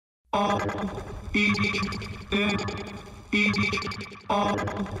Hear what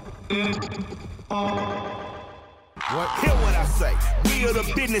I say. We are the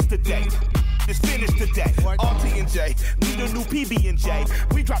business today. It's finished today. RT&J, need a new PB&J.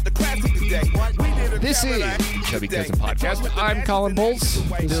 We dropped the classic today. This is Chubby Cousin Podcast. I'm Colin Bowles.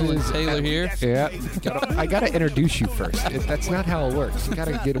 This is Taylor here. Yeah, I gotta introduce you first. That's not how it works. You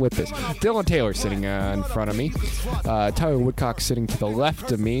gotta get with this. Dylan Taylor sitting in front of me. Tyler Woodcock sitting to the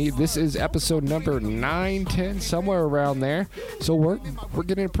left of me. This is episode number 9, 10, somewhere around there. So we're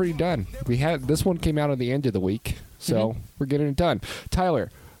getting it pretty done. This one came out at the end of the week, so we're getting it done.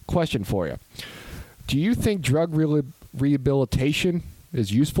 Tyler, question for you. Do you think drug rehabilitation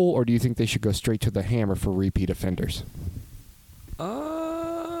is useful, or do you think they should go straight to the hammer for repeat offenders?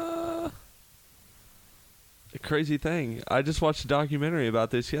 A crazy thing. I just watched a documentary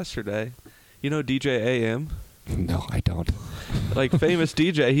about this yesterday. You know DJ AM? No, I don't. Like, famous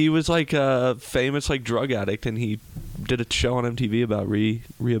DJ. He was like a famous like drug addict, and he did a show on MTV about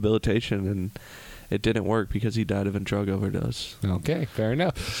rehabilitation, and it didn't work because he died of a drug overdose. Okay, fair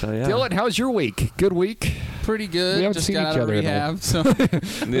enough. So, yeah. Dylan, how's your week? Good week? Pretty good. We haven't just seen got each out of other rehab. So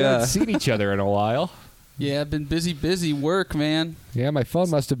We haven't seen each other in a while. yeah, I've been busy work, man. Yeah, my phone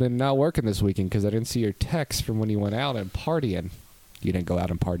must have been not working this weekend because I didn't see your text from when you went out and partying. You didn't go out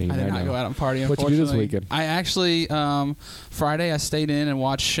and partying. I did not go out and party. What'd you do this weekend? I actually Friday I stayed in and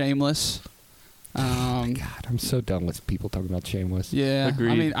watched Shameless. God, I'm so done with people talking about Shameless. Yeah,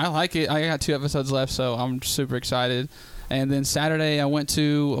 Agreed. I mean, I like it. I got 2 episodes left, so I'm super excited. And then Saturday, I went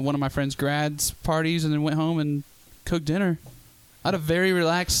to one of my friend's grad's parties and then went home and cooked dinner. I had a very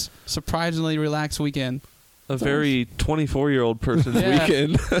relaxed, surprisingly relaxed weekend. A very 24-year-old person's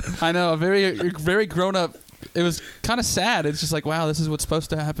weekend. I know, a very grown-up. It was kind of sad. It's just like, wow, this is what's supposed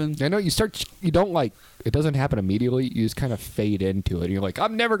to happen. I know you don't like, it doesn't happen immediately. You just kind of fade into it. And you're like,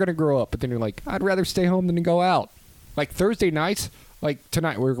 I'm never going to grow up. But then you're like, I'd rather stay home than to go out. Like Thursday nights, like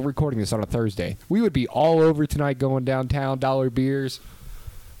tonight, we're recording this on a Thursday. We would be all over tonight going downtown, dollar beers,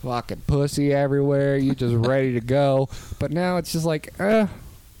 fucking pussy everywhere. You just ready to go. But now it's just like,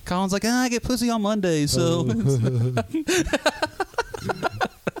 Colin's like, I get pussy on Monday, so.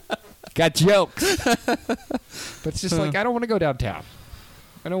 Got jokes. But it's just like, I don't want to go downtown.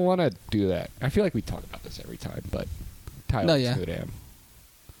 I don't want to do that. I feel like we talk about this every time, but Tyler's good at.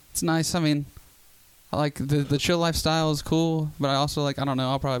 It's nice. I mean, I like the chill lifestyle is cool, but I also like, I don't know,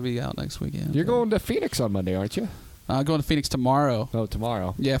 I'll probably be out next weekend. You're going to Phoenix on Monday, aren't you? Going to Phoenix tomorrow. Oh,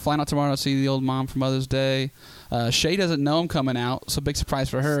 tomorrow. Yeah, flying out tomorrow to see the old mom for Mother's Day. Shay doesn't know I'm coming out, so big surprise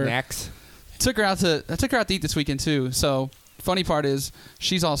for her. Snacks. I took her out to eat this weekend too. So funny part is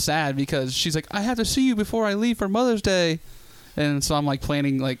she's all sad because she's like, I have to see you before I leave for Mother's Day, and so I'm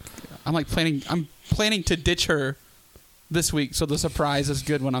planning to ditch her this week, so the surprise is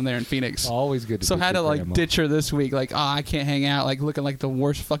good when I'm there in Phoenix. Always good to So I had to grandma. ditch her this week. Like, I can't hang out. Like, looking like the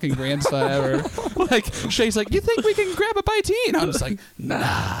worst fucking grandson ever. Like, Shay's like, you think we can grab a bite to eat? And I'm just like,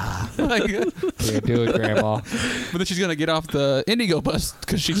 nah. Like, can't do it, Grandma. But then she's gonna get off the Indigo bus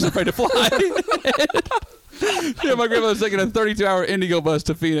because she's afraid to fly. Yeah, my grandmother's taking a 32-hour Indigo bus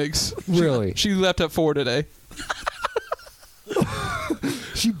to Phoenix. Really? She left at 4 today.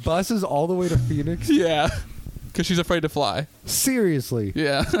 She buses all the way to Phoenix? Yeah. Because she's afraid to fly. Seriously?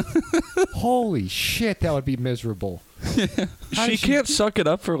 Yeah. Holy shit, that would be miserable. She can't suck it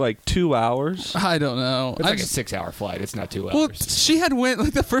up for like 2 hours. I don't know. It's like a 6-hour flight. It's not 2 hours. Well, she had went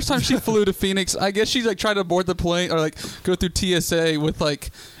like the first time she flew to Phoenix. I guess she's like trying to board the plane or like go through TSA with like,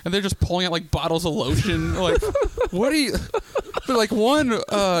 and they're just pulling out like bottles of lotion. Like, what are you? They're like, 1,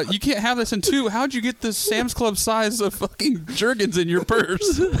 you can't have this, and 2, how'd you get this Sam's Club size of fucking Jergens in your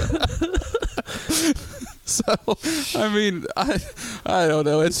purse? So, I mean, I don't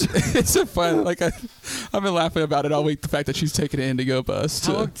know. It's a fun, like, I've been laughing about it all week, the fact that she's taking an Indigo bus.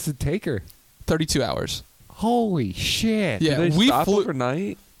 How long does it take her? 32 hours. Holy shit. Yeah, do they stop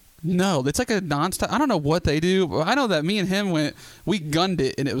overnight? No, it's like a nonstop. I don't know what they do, but I know that me and him we gunned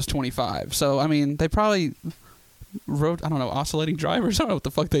it, and it was 25. So, I mean, they probably rode, I don't know, oscillating drivers. I don't know what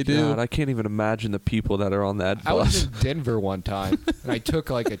the fuck they do. God, I can't even imagine the people that are on that bus. I was in Denver one time, and I took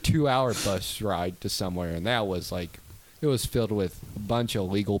like a 2-hour bus ride to somewhere, and that was like, it was filled with a bunch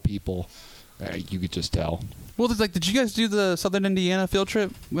of legal people. You could just tell. Well, did you guys do the Southern Indiana field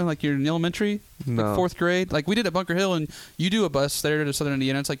trip when like you're in elementary? No. Like 4th grade? Like we did at Bunker Hill, and you do a bus there to Southern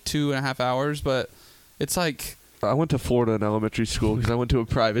Indiana. It's like 2.5 hours, but it's like... I went to Florida in elementary school because I went to a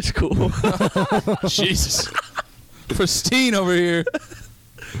private school. Jesus. Pristine over here.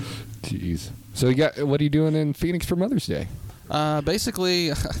 Jeez. So what are you doing in Phoenix for Mother's Day?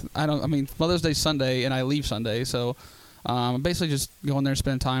 Basically, Mother's Day's Sunday, and I leave Sunday, so Basically just going there,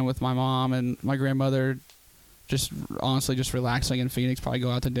 spending time with my mom and my grandmother. Just honestly, just relaxing in Phoenix. Probably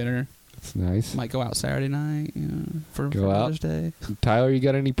go out to dinner. That's nice. Might go out Saturday night, for Go out. Mother's Day. Tyler, you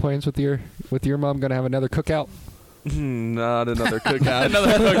got any plans with your mom? Gonna have another cookout? Not another cookout.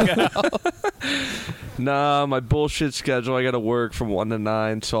 Another cookout. Nah, my bullshit schedule. I got to work from 1 to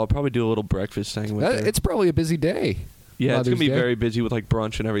 9, so I'll probably do a little breakfast thing with her. It's probably a busy day. Yeah, it's Mother's gonna be Day. very busy with like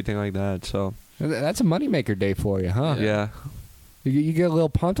brunch and everything like that. So That's a moneymaker day for you, huh? yeah. You get a little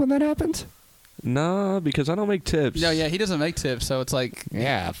pumped when that happens? Nah, because I don't make tips. No, yeah, he doesn't make tips, so it's like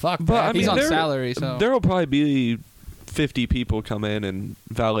Yeah, fuck But that. I mean, he's on there- salary. So There will probably be 50 people come in and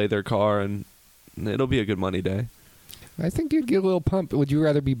valet their car, and it'll be a good money day. I think you'd get a little pumped. Would you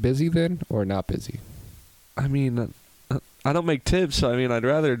rather be busy then or not busy? I mean, I don't make tips, so I mean, I'd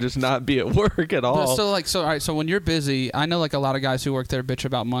rather just not be at work at all. So all right. So when you're busy, I know like a lot of guys who work there bitch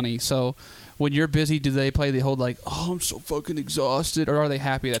about money. So when you're busy, do they play the whole like, oh, I'm so fucking exhausted, or are they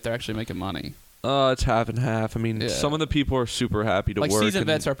happy that they're actually making money? It's half and half. I mean, Yeah. some of the people are super happy to Like work. seasoned and-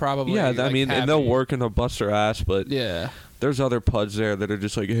 vets are probably yeah, I like, mean, and they'll happy. work and they'll bust their ass, but Yeah. there's other puds there that are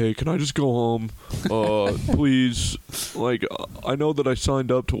just like, hey, can I just go home? Please. Like, I know that I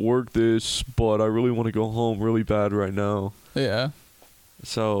signed up to work this, but I really want to go home really bad right now. Yeah.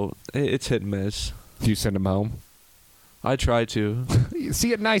 So it's hit and miss. Do you send them home? I try to.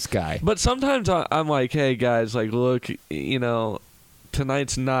 See, a nice guy. But sometimes I'm like, hey, guys, like, look,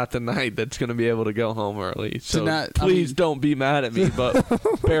 tonight's not the night that's going to be able to go home early. So Tonight- please don't be mad at me, but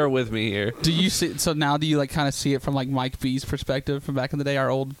bear with me here. Do you see? So now, do you like kind of see it from like Mike B's perspective from back in the day, our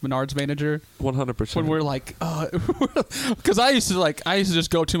old Menards manager, 100%. when we're like, because I used to just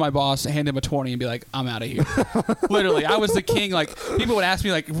go to my boss, hand him a 20, and be like, I'm out of here. Literally, I was the king. Like people would ask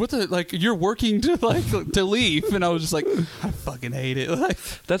me like, what the like you're working to leave, and I was just like, I fucking hate it. Like,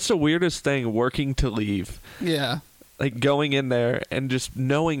 That's the weirdest thing, working to leave. yeah. Like going in there and just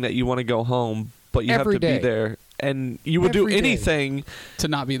knowing that you want to go home, but you Every have to day. be there. And you would do Every day. anything To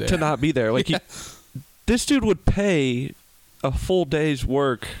not be there. to not be there. Like, Yeah. this dude would pay a full day's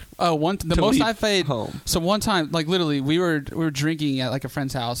work Oh, the to most leave I paid. home. So one time, like literally, we were drinking at like a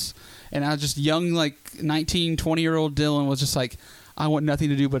friend's house, and I was just young, like 19, 20-year-old Dylan was just like, I want nothing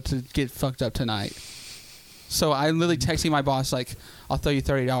to do but to get fucked up tonight. So I literally texting my boss like, I'll throw you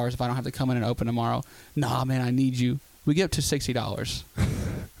 $30 if I don't have to come in and open tomorrow. Nah, man, I need you. We get up to $60.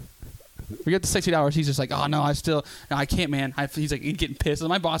 We get to $60. He's just like, oh no, I can't, man. He's like, he's getting pissed. And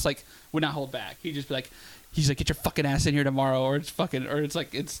my boss like would not hold back. He'd just be like, get your fucking ass in here tomorrow, or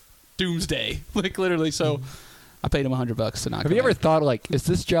it's doomsday, like literally. So I paid him $100 to not. Have come you ever in. thought, like, is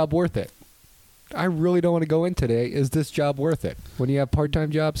this job worth it? I really don't want to go in today. Is this job worth it? When you have part-time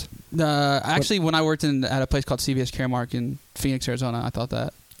jobs? Actually, when I worked at a place called CVS Caremark in Phoenix, Arizona, I thought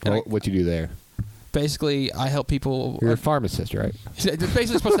that. And What you do there? basically, I help people. You're a pharmacist, right? They're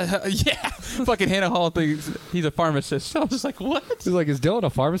basically supposed to. Yeah, fucking Hannah Hall thinks he's a pharmacist. I was just like, what? He's like, is Dylan a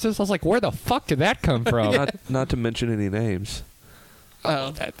pharmacist? I was like, where the fuck did that come from? Not to mention any names.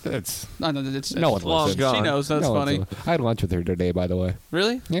 Oh, That's no, it's no one long listens. gone. She knows. That's No one's funny. I had lunch with her today, by the way.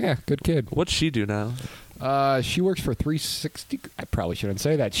 Really? Yeah, good kid. What's she do now? She works for 360. I probably shouldn't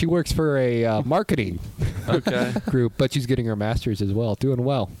say that. She works for a marketing Okay. group, but she's getting her master's as well. Doing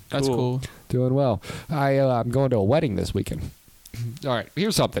well. That's cool. Doing well. I'm going to a wedding this weekend. All right,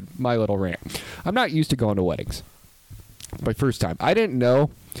 here's something. My little rant. I'm not used to going to weddings. My first time. I didn't know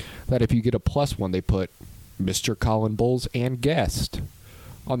that if you get a +1, they put Mr. Colin Bowles and guest.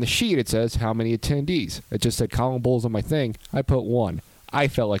 On the sheet, it says how many attendees. It just said Colin Bowles on my thing. I put 1. I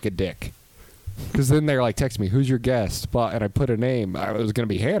felt like a dick. Because then they're like, text me, who's your guest? And I put a name. I was going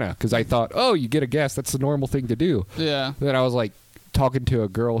to be Hannah because I thought, oh, you get a guest. That's the normal thing to do. Yeah. Then I was like talking to a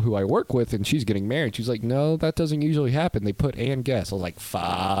girl who I work with, and she's getting married. She's like, no, that doesn't usually happen. They put and guest. I was like,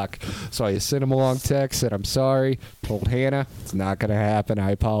 fuck. So I sent him a long text, said, I'm sorry. Told Hannah, it's not going to happen.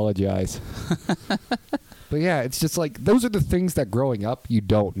 I apologize. But yeah, it's just like, those are the things that growing up, you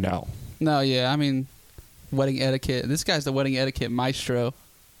don't know. No, yeah. I mean, wedding etiquette. This guy's the wedding etiquette maestro.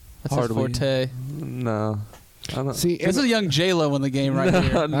 That's Hardly. his forte. No. I don't. See, This is a young J-Lo in the game right No,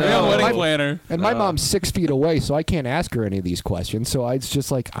 here. no. A young wedding My- planner. And my mom's 6 feet away, so I can't ask her any of these questions. So it's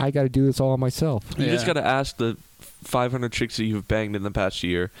just like, I got to do this all myself. You just Yeah. got to ask the 500 chicks that you've banged in the past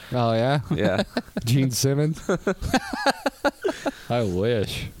year. Oh, yeah? Yeah. Gene Simmons? I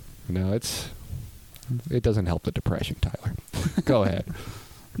wish. No, it doesn't help the depression, Tyler. Go ahead.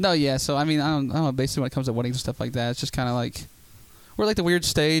 No, yeah. So I mean, I don't know. Basically, when it comes to weddings and stuff like that, it's just kind of like we're like the weird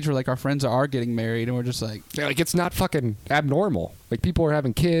stage where like our friends are getting married, and we're just like, Yeah, like, it's not fucking abnormal. Like, people are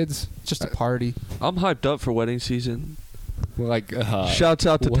having kids. it's just a party. I'm hyped up for wedding season. Like, Shouts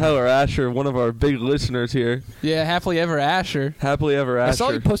out to what- Tyler Asher, one of our big listeners here. Yeah, happily ever Asher. Happily ever Asher. I saw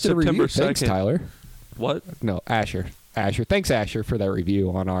you posted September a review. Thanks, 2nd. Tyler. What? No, Asher. Thanks, Asher, for that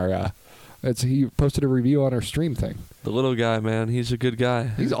review on our. He posted a review on our stream thing. The little guy, man. He's a good guy.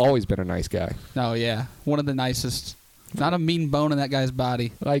 He's always been a nice guy. Oh yeah, one of the nicest. Not a mean bone in that guy's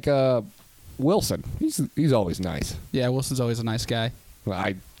body. Like Wilson. He's always nice. Yeah, Wilson's always a nice guy.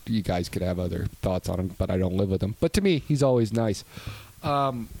 Well, you guys could have other thoughts on him, but I don't live with him. But to me, he's always nice.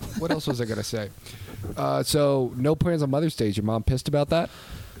 What else was I gonna say? So no plans on Mother's Day. Is your mom pissed about that?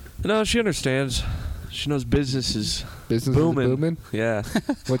 No, she understands. She knows business is Business booming. is booming. Yeah.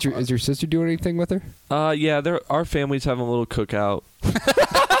 Is your sister doing anything with her? Yeah, our family's having a little cookout.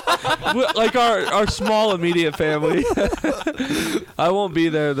 Like our small immediate family. I won't be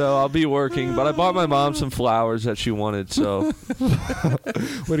there though. I'll be working, but I bought my mom some flowers that she wanted, so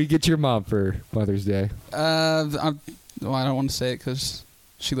What do you get your mom for Mother's Day? I don't want to say it because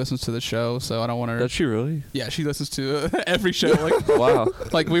she listens to the show, so I don't want her. does she really? Yeah, she listens to every show. Like, Wow.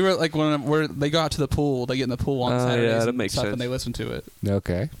 like we were like they go out to the pool, they get in the pool on Saturdays yeah, that and makes stuff, sense. and they listen to it.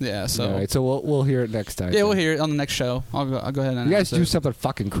 Okay. Yeah, so All right, so we'll hear it next time. yeah, we'll hear it on the next show. I'll go ahead and You guys announce do it. something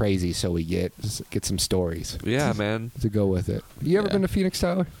fucking crazy so we get some stories Yeah, man. to go with it. You ever Yeah. been to Phoenix,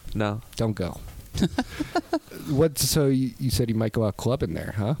 Tyler? No. Don't go. So you said you might go out clubbing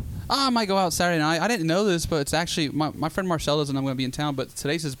there, huh? I might go out Saturday night. I didn't know this, but it's actually my friend Marcel doesn't know I'm going to be in town, but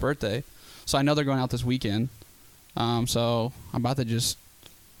today's his birthday, so I know they're going out this weekend. So I'm about to just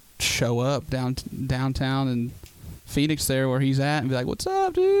show up downtown in Phoenix there where he's at and be like, "What's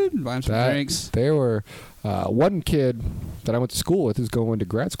up, dude?" And buy him some drinks. There were one kid that I went to school with is going to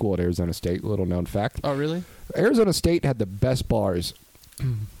grad school at Arizona State. Little known fact. Oh, really? Arizona State had the best bars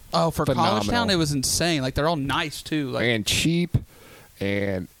Oh, for college Phenomenal. town, it was insane. Like they're all nice too. Like and cheap,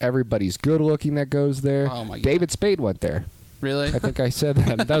 and everybody's good looking that goes there. Oh, my God. David Spade went there. really? I think I said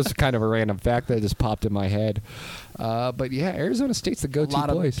that. That was kind of a random fact that just popped in my head. But yeah, Arizona State's the A go-to lot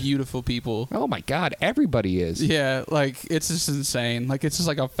place. of beautiful people. Oh my God, everybody is. Yeah, like it's just insane. Like it's just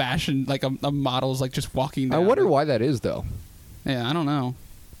like a fashion, like a model's like just walking I down. wonder why that is though. Yeah, I don't know.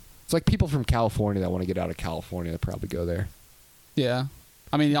 It's like people from California that want to get out of California that probably go there. Yeah,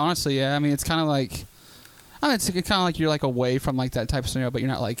 I mean honestly, yeah. I mean it's kind of like, it's kind of like you're like away from like that type of scenario, but you're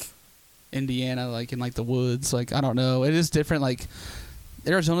not like Indiana, like in like the woods. Like I don't know. It is different. Like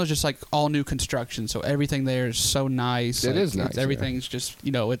Arizona's just like all new construction, so everything there is so nice. It Like, is nice, yeah. Everything's just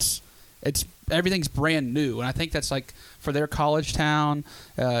it's everything's brand new, and I think that's like for their college town.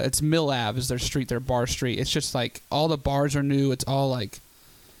 It's Mill Ave is their street, their bar street. It's just like all the bars are new. It's all like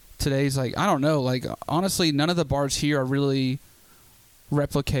today's like I don't know. Like honestly, none of the bars here are really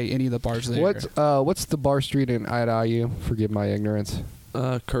replicate any of the bars there. What's the bar street at IU? Forgive my ignorance.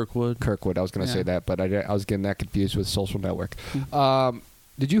 Kirkwood. Kirkwood. I was going to Yeah. say that, but I was getting that confused with Social Network. Hmm.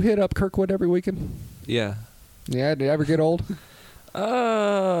 Did you hit up Kirkwood every weekend? Yeah. Yeah. Did it ever get old?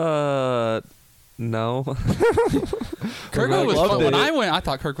 No. Kirkwood was loved fun. When it. I went, I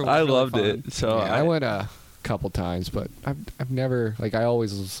thought Kirkwood was I really loved fun. it. So yeah, I went a couple times, but I've never like I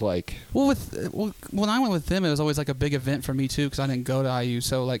always was like Well, when I went with them, it was always like a big event for me too because I didn't go to IU,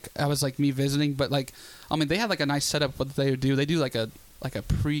 so like I was like me visiting. But like, I mean, they had like a nice setup. What they would do, they do like a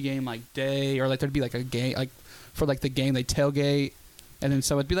pregame like day, or like there'd be like a game like for like the game they tailgate, and then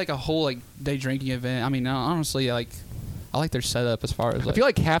so it'd be like a whole like day drinking event. I mean, honestly, like I like their setup as far as I like feel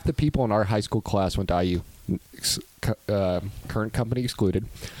like half the people in our high school class went to IU, current company excluded,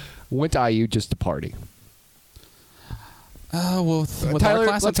 went to IU just to party. with Tyler, our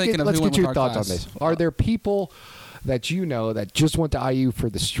class, I'm thinking of let's who get went your with our thoughts class. on this. Are there people that you know that just went to IU for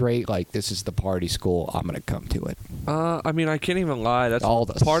the straight, like, this is the party school, I'm going to come to it? I mean, I can't even lie. That's All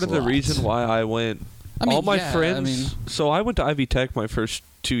the part of the sluts. reason why I went. I mean, All my yeah, friends. I mean, So I went to Ivy Tech my first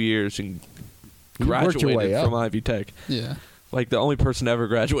 2 years and You worked your way graduated up. from Ivy Tech. yeah. Like the only person to ever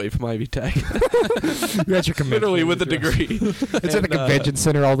graduate from Ivy Tech. That's your Literally with a degree. It's at the convention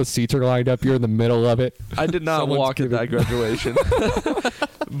center. All the seats are lined up. You're in the middle of it. I did not Someone's walk at giving- that graduation.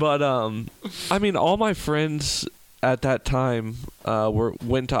 But I mean, all my friends at that time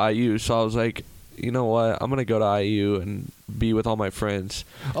went to IU, so I was like, you know what? I'm gonna go to IU and be with all my friends.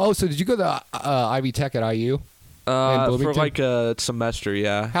 Oh, so did you go to Ivy Tech at IU? For Bloomington? like a semester,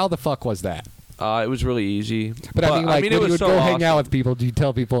 yeah. How the fuck was that? It was really easy. But I mean, like, it when you was would so go hang out awesome. with people, do you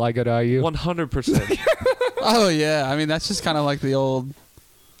tell people I go to IU? 100%. Oh yeah. I mean, that's just kind of like the old.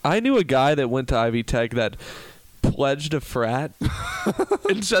 I knew a guy that went to Ivy Tech that pledged a frat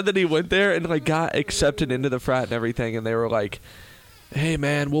and said that he went there and like got accepted into the frat and everything, and they were like, hey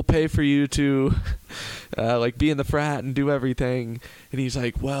man, we'll pay for you to like be in the frat and do everything. And he's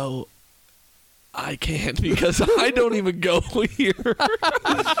like, well, I can't because I don't even go here.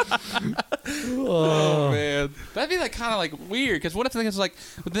 Oh man, that'd be like kind of like weird. Because what if it's like,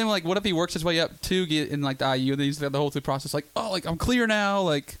 but then like, what if he works his way up to get in like the IU, and then he's got the whole through process like, oh, like I'm clear now,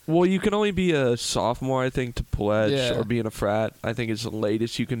 like. Well, you can only be a sophomore, I think, to pledge Yeah. or be in a frat. I think it's the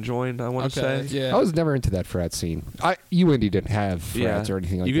latest you can join. I want to say. Yeah. I was never into that frat scene. UND didn't have frats or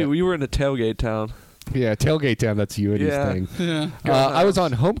anything like that. We were in a tailgate town. Yeah, tailgate town. That's UND's Yeah. thing. Yeah. I was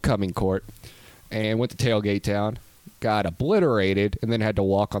on homecoming court and went to tailgate town, got obliterated, and then had to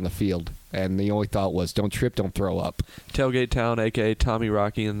walk on the field. And the only thought was, don't trip, don't throw up. Tailgate town, a.k.a. Tommy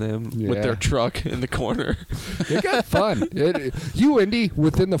Rocky and them, with Yeah. their truck in the corner. It got fun. UND,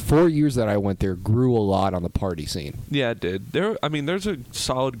 within the 4 years that I went there, grew a lot on the party scene. Yeah, it did. There's a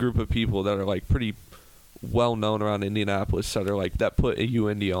solid group of people that are like pretty well known around Indianapolis that are like that put a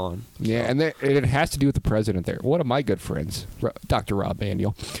UND on. Yeah, and it has to do with the president there. One of my good friends, Dr. Rob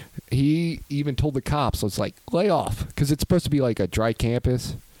Manuel, he even told the cops, "Let's like lay off," because it's supposed to be like a dry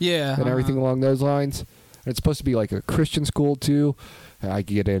campus Yeah. and everything along those lines. And it's supposed to be like a Christian school too. I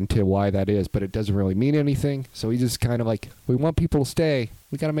get into why that is, but it doesn't really mean anything. So he just kind of like, we want people to stay.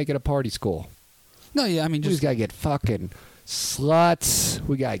 We got to make it a party school. No, yeah, I mean, We just got to get fucking sluts.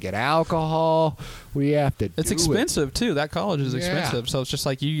 We got to get alcohol. We have to. it's do expensive too. That college is Yeah. expensive, so it's just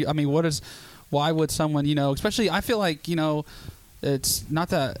like you. I mean, why would someone, especially? I feel like it's not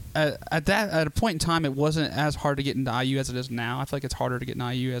that at a point in time it wasn't as hard to get into IU as it is now. I feel like it's harder to get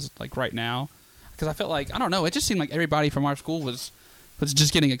into IU as like right now, because I felt like, I don't know, it just seemed like everybody from our school was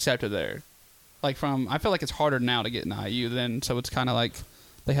just getting accepted there. I feel like it's harder now to get into IU then, so it's kind of like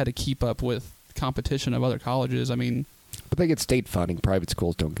they had to keep up with competition of other colleges. I mean, But they get state funding. Private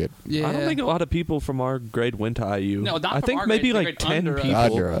schools don't get. yeah. I don't think a lot of people from our grade went to IU. No, not I from think our maybe grade, like grade 10 under us. people.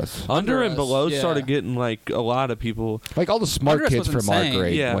 Under us. Under Under and us, below yeah. started getting like a lot of people. Like all the smart Under us kids was from our insane.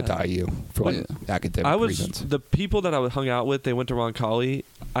 grade Yeah. went to IU for like academic reasons. The people that I hung out with, they went to Roncalli.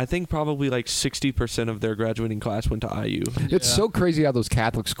 I think probably like 60% of their graduating class went to IU. It's Yeah. so crazy how those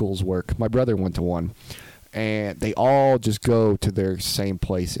Catholic schools work. My brother went to one, and they all just go to their same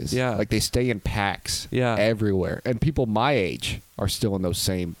places. Yeah. Like they stay in packs Yeah. everywhere. And people my age are still in those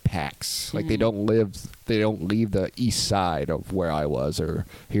same packs. Like they don't leave the east side of where I was or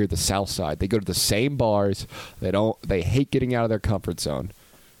here the south side. They go to the same bars. They hate getting out of their comfort zone.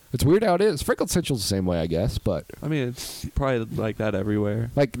 It's weird how it is. Franklin Central's the same way, I guess, but I mean, it's probably like that everywhere.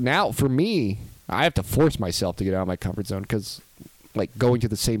 like now for me, I have to force myself to get out of my comfort zone because like going to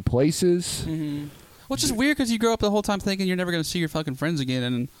the same places. Mm-hmm. Which is weird because you grow up the whole time thinking you're never going to see your fucking friends again,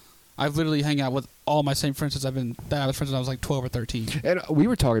 and I've literally hang out with all my same friends since I was friends when I was like 12 or 13. And we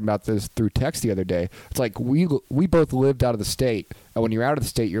were talking about this through text the other day. It's like we both lived out of the state, and when you're out of the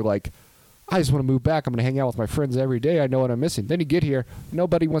state, you're like, I just want to move back. I'm going to hang out with my friends every day. I know what I'm missing. Then you get here,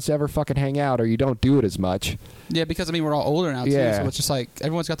 nobody wants to ever fucking hang out, or you don't do it as much. Yeah, because I mean we're all older now too, Yeah. so it's just like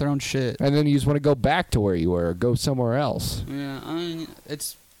everyone's got their own shit. And then you just want to go back to where you were, or go somewhere else. Yeah, I mean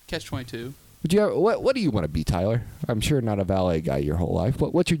it's catch-22. Would you? What do you want to be, Tyler? I'm sure not a valet guy your whole life.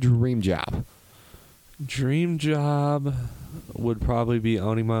 What's your dream job? Dream job would probably be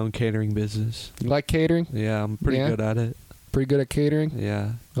owning my own catering business. You like catering? Yeah, I'm pretty Yeah? good at it. Pretty good at catering? Yeah,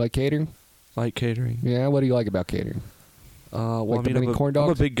 You like catering? like catering. Yeah, what do you like about catering? Well, Like I the mean, mini corn I'm a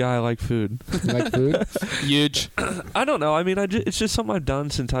dogs? big guy. I like food. You like food? Huge. I don't know. I mean, it's just something I've done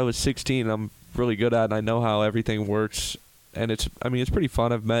since I was 16. I'm really good at it, and I know how everything works. And it's pretty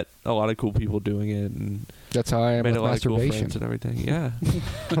fun. I've met a lot of cool people doing it, and That's how I am made with a lot of cool masturbation. friends and everything. Yeah,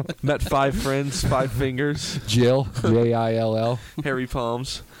 met 5 friends, 5 fingers, Jill, Jill, hairy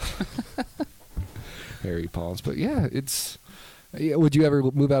palms. hairy palms. But yeah, it's. Yeah, would you ever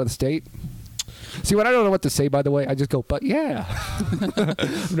move out of the state? See, when I don't know what to say, by the way, I just go, but yeah.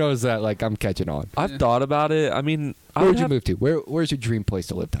 Knows that, like, I'm catching on. I've thought about it. I mean, Where would you move to? Where's your dream place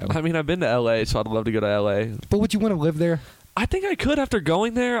to live, Tyler? I mean, I've been to LA, so I'd love to go to LA. But would you want to live there? I think I could after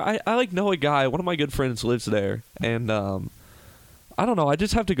going there. I like know a guy. One of my good friends lives there, and I don't know. I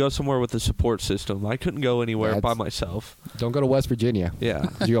just have to go somewhere with a support system. I couldn't go anywhere by myself. Don't go to West Virginia. Yeah.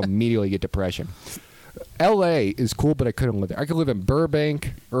 You'll immediately get depression. L.A. is cool, but I couldn't live there. I could live in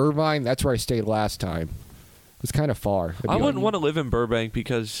Burbank, Irvine. That's where I stayed last time. It was kind of far. I wouldn't want to live in Burbank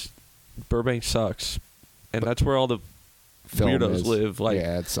because Burbank sucks, and that's where all the film weirdos is. live. Like,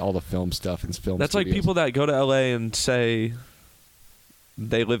 yeah, it's all the film stuff and film. that's like studios. people that go to LA and say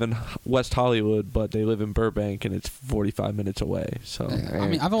they live in West Hollywood, but they live in Burbank, and it's 45 minutes away. So I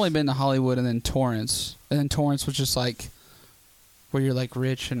mean, I've only been to Hollywood and then Torrance, and then Torrance was just like where you're like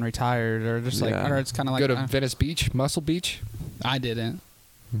rich and retired, or just like, Yeah. or it's kind of like Go to Venice Beach, Muscle Beach. I didn't.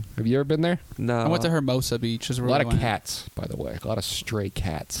 Have you ever been there? No. I went to Hermosa Beach. Is A where lot we of went. cats, by the way. A lot of stray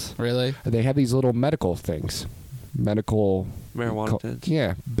cats. Really? And they have these little medical things. Medical... marijuana tents.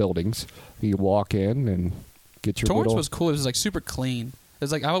 Yeah, buildings. You walk in and get your Torrance little... was cool. It was like super clean. It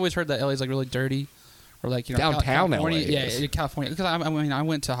was like I've always heard that LA's like really dirty, or like Downtown California. LA Yeah, is. California. Because I mean, I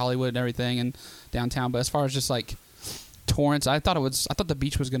went to Hollywood and everything and downtown, but as far as just like Torrance, I thought the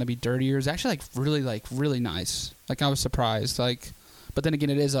beach was gonna be dirtier. It's actually really nice. Like I was surprised. Like, but then again,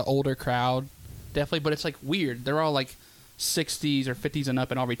 it is an older crowd, definitely. But it's like weird. They're all like 60s or 50s and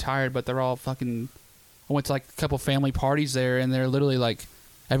up and all retired, but they're all fucking. I went to like a couple family parties there, and they're literally like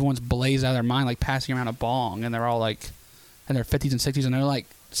everyone's blazed out of their mind, like passing around a bong, and they're all like in their 50s and 60s, and they're like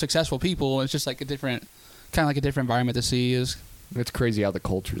successful people. And it's just like a different environment to see. It's crazy how the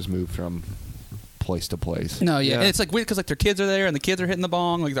cultures move from place to place. No, yeah, Yeah. and it's like weird because like their kids are there, and the kids are hitting the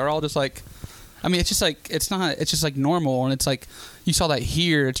bong, like they're all just like. I mean, it's just like it's just like normal, and it's like you saw that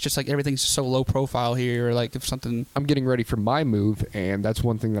here. It's just like everything's so low profile here, or like if something. I'm getting ready for my move, and that's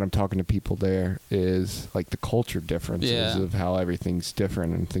one thing that I'm talking to people there is like the culture differences Yeah. of how everything's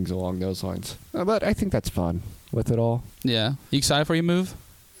different and things along those lines. But I think that's fun with it all. Yeah, you excited for your move?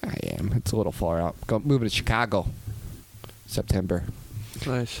 I am. It's a little far out. Moving to Chicago, September.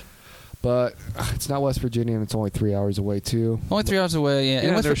 Nice. But it's not West Virginia, and it's only 3 hours away too. Only 3 hours away. Yeah,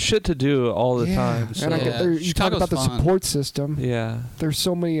 Yeah, West there's shit to do all the Yeah, time. So. And I Yeah. get there, you talk Chicago's about the fun. support system. Yeah. There's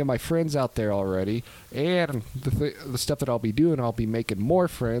so many of my friends out there already, and the stuff that I'll be doing, I'll be making more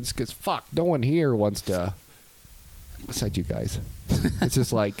friends. Cause fuck, no one here wants to. Besides you guys, it's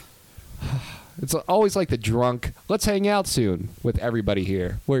just like it's always like the drunk. Let's hang out soon with everybody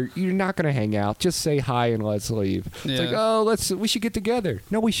here. Where you're not gonna hang out, just say hi and let's leave. It's like, Yeah. oh, we should get together.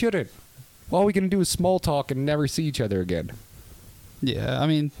 No, we shouldn't. All we can do is small talk and never see each other again. Yeah, I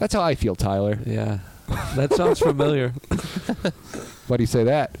mean, That's how I feel, Tyler. Yeah. That sounds familiar. Why do you say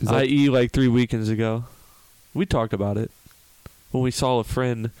that? Is that I.e. like 3 weekends ago. We talked about it. When we saw a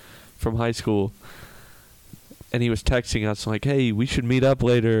friend from high school, and he was texting us like, hey, we should meet up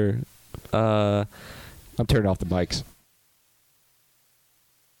later. I'm turning off the mics.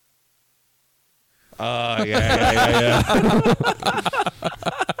 Yeah.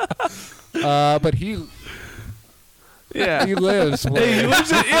 But he Yeah. lives. Hey, he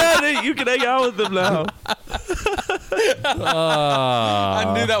lives in, you can hang out with them now.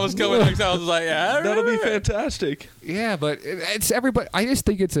 I knew that was coming next. I was like, yeah, That'll be fantastic. Yeah, but it's everybody. I just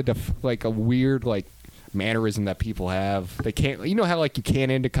think it's like a weird like mannerism that people have. They can't. You know how like you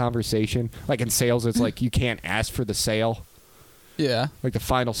can't end a conversation. Like in sales, it's like you can't ask for the sale. yeah. Like the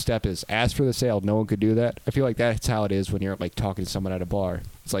final step is ask for the sale. No one could do that. I feel like that's how it is when you're like talking to someone at a bar.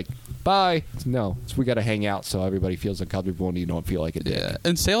 It's like bye. No, we got to hang out so everybody feels uncomfortable and you don't feel like a dick. Yeah.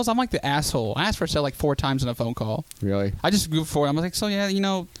 In sales, I'm like the asshole. I asked for a sale like 4 times in a phone call. Really? I just go for it. I'm like, so yeah,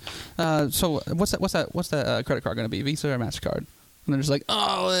 so what's that credit card going to be, Visa or MasterCard? And they're just like, but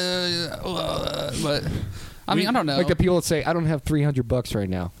I mean, I don't know. Like the people that say, I don't have $300 right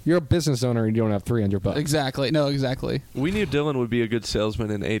now. You're a business owner and you don't have $300. Exactly. No, exactly. We knew Dylan would be a good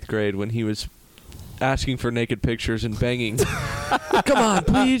salesman in 8th grade when he was asking for naked pictures and banging. Come on,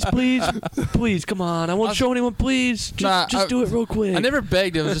 please, come on. I won't show anyone, please. Just do it real quick. I never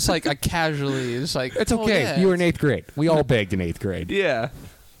begged. It was just like I casually, just like It's oh, okay. yeah. You were in 8th grade. We all begged in 8th grade. Yeah.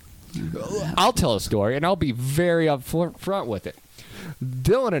 I'll tell a story, and I'll be very upfront with it.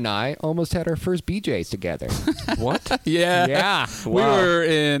 Dylan and I almost had our first BJs together. What? Yeah. Yeah. We Wow. were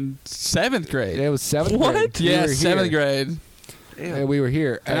in 7th grade. It was 7th What? grade. We Yeah, were 7th here. grade. And we were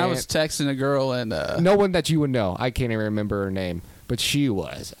here. And I was texting a girl, and no one that you would know. I can't even remember her name. But she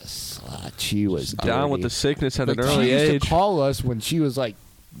was a slut. She was Down with dirty. the sickness at Like, an early she used age. to call us when she was like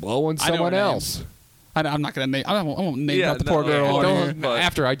blowing I know her someone name. else. I'm not gonna name. I won't name Yeah, drop the no, poor girl. yeah, on don't- here. No,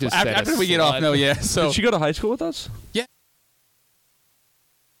 after I just said After a we get slut. off, no, yeah. So Did she go to high school with us?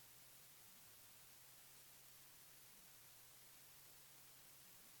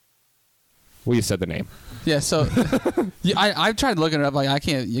 Well, you said the name. yeah, so yeah, I tried looking it up. Like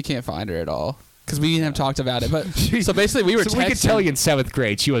you can't find her at all because we haven't talked about it. But so basically, we were. So we could texting. tell you in 7th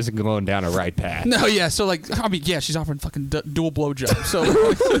grade she wasn't going down a right path. No, yeah. So like, I mean, yeah, she's offering fucking dual blowjob. So in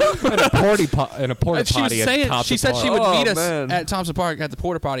a porta and she was potty at saying Thompson she said she Park. would Oh, meet us man. at Thompson Park at the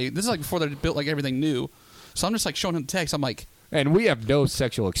porta potty. This is like before they built like everything new. So I'm just like showing him the text. I'm like, And we have no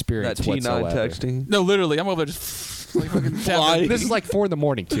sexual experience That T9 whatsoever. texting. no, literally, I'm over there just like fucking Flying. This is like 4 in the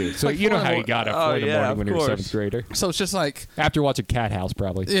morning too. So Like you know 4 in how the you got at Oh, 4 in the yeah, morning of when you're a course. 7th grader. So it's just like, After watching Cat House,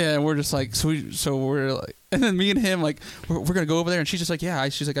 probably. yeah, and we're just like, so we're like, and then me and him like, we're gonna go over there, and she's just like, yeah,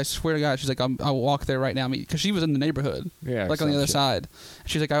 she's like, I swear to God, she's like, I'll walk there right now, because she was in the neighborhood, Yeah, like on the some other shit. side.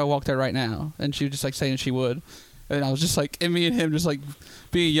 She's like, I will walk there right now, and she was just like saying she would. And I was just like, and me and him just like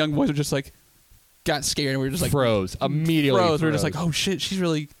being young boys were just like got scared and we were just like froze immediately. We were just like, oh shit, she's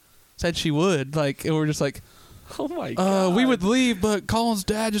really said she would. Like, and we were just like, Oh my god. we would leave, but Colin's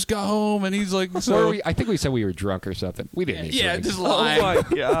dad just got home and he's like, so I think we said we were drunk or something. We didn't. Even drink. just Oh lying. my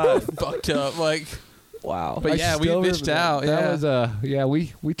god. Fucked up. Like, Wow. but yeah, we still bitched remember out. that. Yeah, That was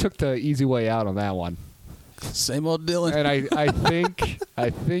we took the easy way out on that one. same old Dylan. And I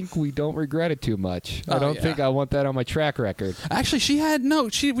think we don't regret it too much. I Oh, don't yeah. think I want that on my track record. Actually, she didn't go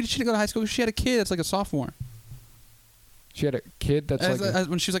to high school. She had a kid that's like a sophomore. She had a kid that's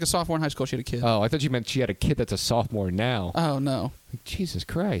When she was like a sophomore in high school, she had a kid. Oh, I thought you meant she had a kid that's a sophomore now. Oh no, Jesus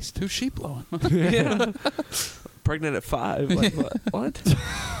Christ. who's she blowing? Yeah. Pregnant at 5. Like, what?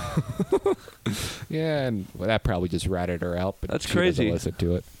 Yeah, and that probably just ratted her out. But That's she doesn't crazy. listen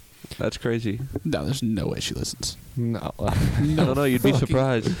to it. That's crazy. No, there's no way she listens. No. I don't know. You'd be fucking-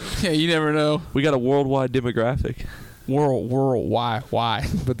 surprised. Yeah, you never know. We got a worldwide demographic. World, why?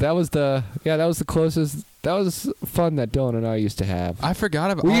 But that was the closest. That was fun that Dylan and I used to have. I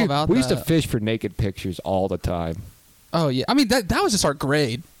forgot about we all about we used to that. fish for naked pictures all the time. Oh yeah, I mean that was just our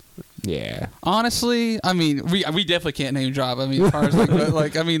grade. Yeah. Honestly, I mean we definitely can't name drop. I mean as far as like but,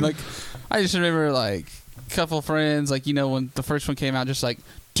 like I mean like I just remember like a couple friends like when the first one came out just like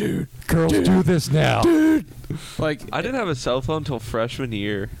dude Girls do this now. like I didn't have a cell phone till freshman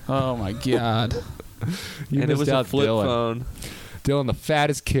year, oh my god. You and it missed was a out, flip Dylan. phone. Dylan, the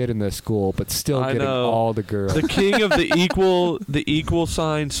fattest kid in the school, but still I getting know. all the girls. The king of the equal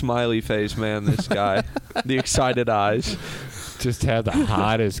sign smiley face, man. This guy, the excited eyes. Just had the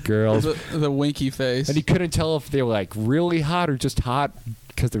hottest girls. The winky face. And you couldn't tell if they were like really hot or just hot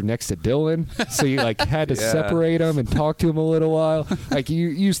because they're next to Dylan. So you like had to Yeah. separate them and talk to him a little while. Like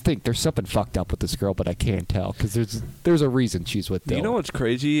you think there's something fucked up with this girl, but I can't tell because there's a reason she's with Dylan. You know what's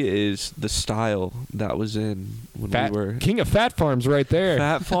crazy is the style that was in when Fat, we were King of Fat Farms right there.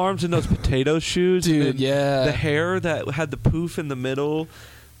 Fat Farms and those potato shoes. Dude, and yeah. The hair that had the poof in the middle.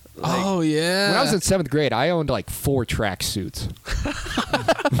 Like, oh yeah. When I was in 7th grade, I owned like 4 track suits.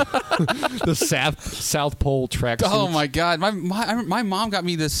 The South Pole track suits. Oh my god, my mom got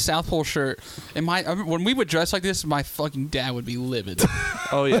me this South Pole shirt, and when we would dress like this, my fucking dad would be livid.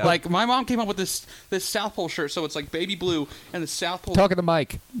 Oh yeah. Like my mom came up with this South Pole shirt, so it's like baby blue, and the South Pole. Talking to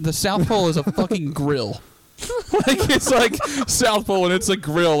Mike. The South Pole is a fucking grill. Like it's like South Pole, and it's a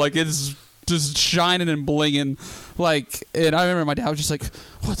grill. Like it's just shining and blinging. Like, and I remember my dad was just like,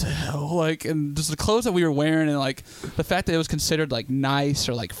 "What the hell?" Like, and just the clothes that we were wearing, and like the fact that it was considered like nice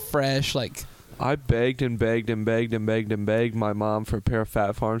or like fresh, like. I begged and begged and begged and begged and begged my mom for a pair of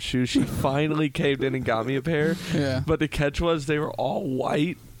Fat Farm shoes. She finally caved in and got me a pair. Yeah. But the catch was they were all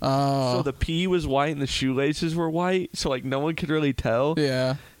white. Oh. So the P was white and the shoelaces were white. So like no one could really tell.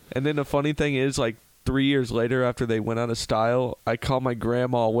 Yeah. And then the funny thing is like 3 years later after they went out of style, I caught my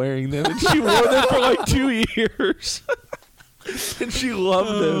grandma wearing them and she wore them for like 2 years. And she loved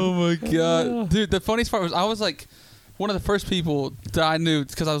them. Oh my god, dude! The funniest part was I was like one of the first people that I knew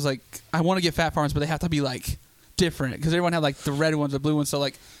because I was like, I want to get Fat Farms, but they have to be like different because everyone had like the red ones, the blue ones. So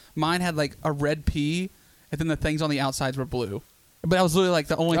like mine had like a red P, and then the things on the outsides were blue. But that was literally like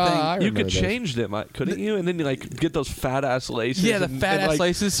the only thing. I You remember could those. change them, couldn't you? And then you like get those fat ass laces. Yeah, the and, fat and, ass like,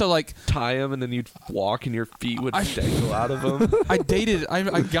 laces. So like tie them, and then you'd walk, and your feet would dangle out of them. I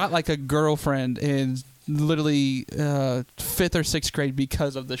got like a girlfriend in literally 5th or 6th grade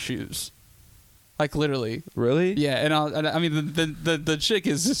because of the shoes. Like literally. Really? Yeah, and I mean the chick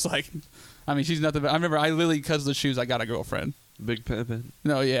is just like, I mean she's nothing but I remember I literally because of the shoes I got a girlfriend. Big pimpin'.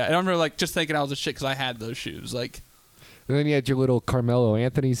 No, yeah, and I remember like just thinking I was a shit because I had those shoes. Like, And then you had your little Carmelo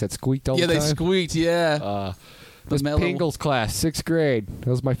Anthony's that squeaked all yeah, the they time. squeaked. Yeah, Miss mellow- Pingle's class, 6th grade. That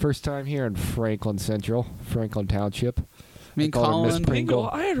was my first time here in Franklin Central, Franklin Township. me and I called her Miss Colin. Pringle.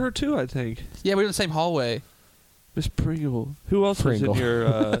 I had her too, I think. Yeah, we were in the same hallway. Miss Pringle. Who else was Pringle. in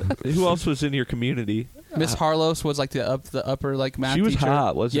your? Who else was in your community? Miss Harlos was like the upper like math She was teacher.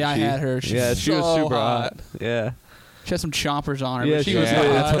 hot, wasn't yeah, she? I had her. She was she was so super hot. Yeah. She had some chompers on her. Yeah, but she she was did. hot.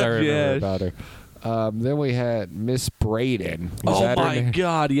 That's what I remember Yeah. about her. Then we had Miss Braden. Was Oh that her my name?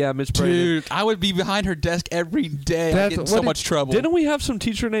 God! Yeah, Miss Braden. Dude, I would be behind her desk every day. I'd That's- get in what so did- much trouble. Didn't we have some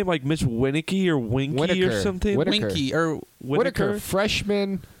teacher named like Miss Winicky or Winky or Whitaker. something? Whitaker. Winky or Whitaker,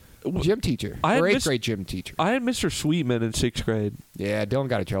 freshman gym teacher. I had Or 8th Miss- grade gym teacher. I had Mr. Sweetman in 6th grade. Yeah, Dylan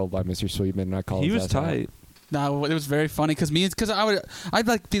got in trouble by Mr. Sweetman, and I called He his was ass out. tight. no, it was very funny because I'd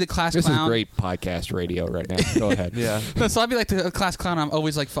like be the class This clown. is great podcast radio right now. Go ahead. Yeah. No, so I'd be like the class clown. I'm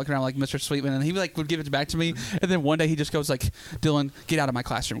always like fucking around like Mr. Sweetman, and he would give it back to me. And then one day he just goes like, "Dylan, get out of my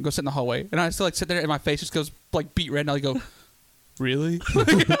classroom. Go sit in the hallway." And I still like sit there, and my face just goes like beat red. And I go, really?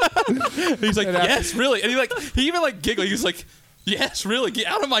 He's like, yes, really. And he even like giggled. He was like, yes, really. Get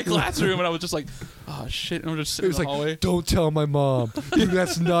out of my classroom. And I was just like, oh shit. And I'm just sitting in the hallway. Don't tell my mom. Dude,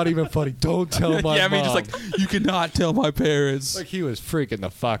 that's not even funny. Don't tell my mom. Yeah, I mean, just like, you cannot tell my parents. Like he was freaking the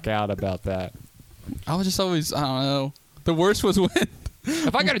fuck out about that. I was just always, I don't know. The worst was when.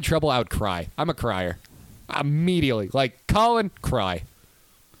 If I got in trouble, I would cry. I'm a crier. Immediately. Like, Colin, cry.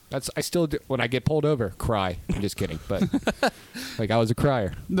 I still do. When I get pulled over, cry. I'm just kidding. But, like, I was a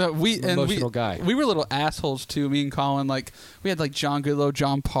crier. No, Emotional guy. We were little assholes, too. Me and Colin, like, we had, like, John Goodlow,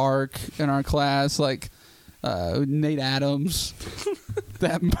 John Park in our class, like, Nate Adams,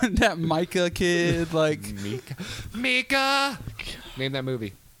 that Micah kid, like. Mika! Name that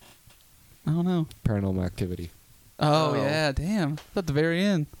movie. I don't know. Paranormal Activity. Oh, yeah, damn. At the very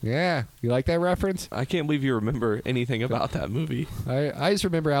end. Yeah. You like that reference? I can't believe you remember anything about that movie. I just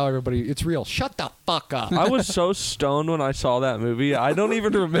remember how everybody, it's real. Shut the fuck up. I was so stoned when I saw that movie. I don't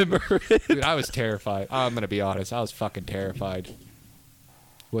even remember it. Dude, I was terrified. I'm going to be honest. I was fucking terrified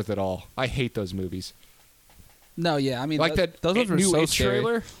with it all. I hate those movies. No, yeah, I mean, like that those ones were new so It scary.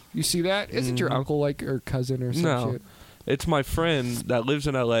 trailer. You see that? Isn't your uncle like or cousin or some No. shit? It's my friend that lives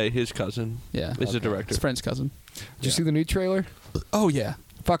in L.A. His cousin Yeah. is the director. His friend's cousin. Did you see the new trailer? Oh, yeah.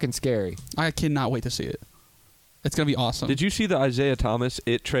 Fucking scary. I cannot wait to see it. It's going to be awesome. Did you see the Isaiah Thomas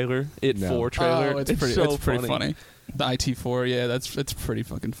It trailer? It No. 4 trailer? Oh, it's pretty funny. The IT4, yeah, it's pretty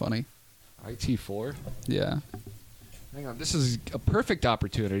fucking funny. IT4? Yeah. Hang on. This is a perfect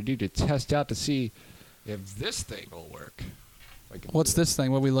opportunity to test out to see if this thing will work. What's this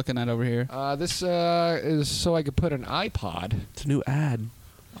thing? What are we looking at over here? This is so I could put an iPod It's a new ad.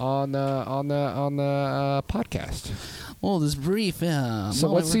 on the podcast. Well, this brief.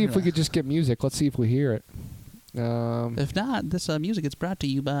 So let's see if we could just get music. Let's see if we hear it. If not, this music is brought to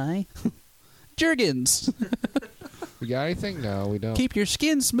you by Jergens. We got anything? No, we don't. Keep your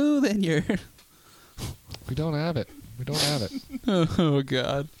skin smooth and your. We don't have it. We don't have it. Oh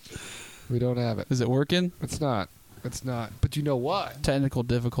God. We don't have it. Is it working? It's not. It's not. But you know what? Technical I had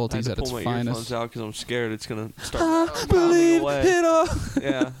difficulties to at its pull my finest. earphones out because I'm scared it's going to start I pounding believe away. it all.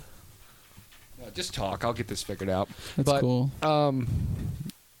 Yeah. Just talk. I'll get this figured out. That's But, cool.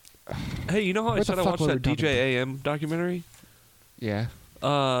 Hey, you know how I What said the I fuck watched were that we talking DJ AM documentary? Yeah.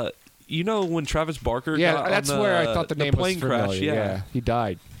 You know when Travis Barker Yeah, got that's on where I thought the name was plane familiar. crash? Yeah. He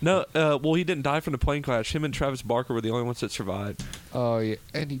died. No, well, he didn't die from the plane crash. Him and Travis Barker were the only ones that survived. Oh, yeah.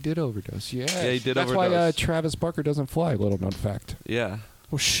 And he did overdose. Yeah. Yeah, he did That's why overdose. Travis Barker doesn't fly. Little known fact. Yeah.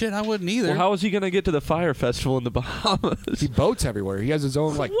 Well, shit, I wouldn't either. Well, how was he going to get to the fire festival in the Bahamas? He boats everywhere. He has his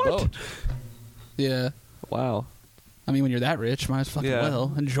own, like, What? boat. Yeah. Wow. I mean, when you're that rich, might as fucking Yeah.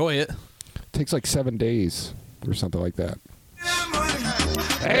 well enjoy it. Takes like 7 days or something like that.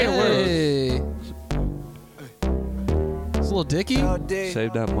 Hey, it's Lil Dicky.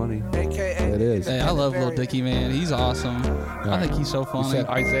 Save that money. It is. Hey, I love Lil Dicky, man. He's awesome. I think he's so You funny. said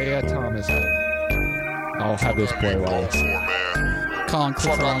Isaiah Thomas. I'll have this play while it's... Colin,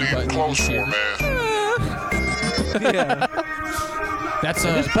 click the wrong button. You just hear. Yeah. That's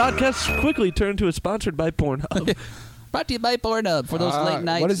This podcast quickly turned to a sponsored by Pornhub. brought to you by Pornhub for those late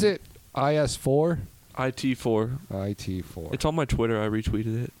nights. What is it? IS4? IT4. IT4. It's on my Twitter. I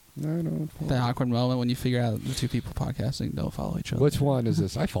retweeted it. No, no. The awkward moment when you figure out the two people podcasting don't follow each other. Which one is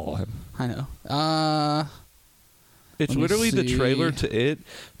this? I follow him. I know. It's Let me literally the trailer see. to it,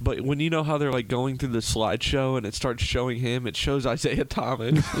 but when you know how they're like going through the slideshow and it starts showing him, it shows Isaiah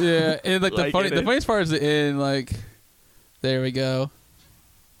Thomas. Yeah, and like, Like the in it. funniest part is the end. Like, there we go.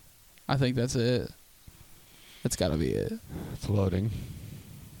 I think that's it. That's gotta be it. It's loading.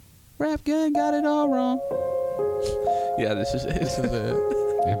 Rap Gun got it all wrong. Yeah, this is it. This is it.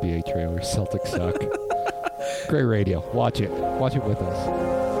 NBA trailer. Celtics suck. Great radio. Watch it. Watch it with us.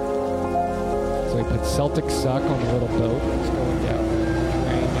 So he put Celtics suck on the little boat. It's going down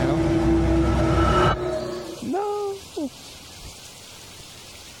right now. No.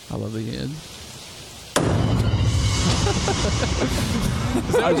 I love the end.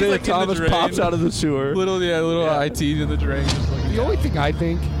 Isaiah like in the Thomas drain. pops out of the sewer. Little IT in the drain. Just like, The only thing I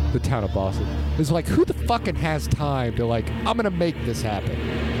think, the town of Boston, is like, who the fucking has time to like, I'm going to make this happen?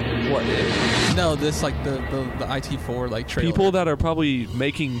 What? no, this like the IT4 like trailer. People that are probably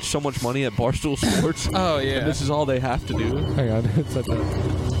making so much money at Barstool Sports. Oh yeah. And this is all they have to do. Hang on. It's at the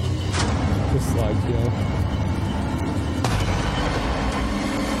slideshow.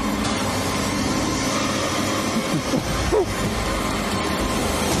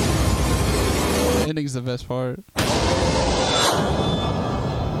 Ending's the best part.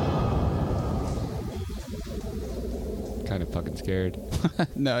 Kind of fucking scared.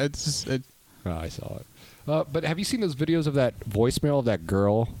 No, it's just Oh, I saw it. But have you seen those videos of that voicemail of that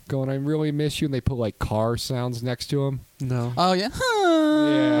girl going, "I really miss you," and they put like car sounds next to them? No. Oh yeah.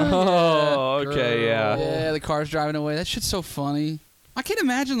 Yeah. Oh, okay, yeah. Yeah, the car's driving away. That shit's so funny. I can't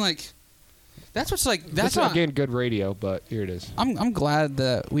imagine like. That's what's like. That's This is, why again, good radio, but here it is. I'm glad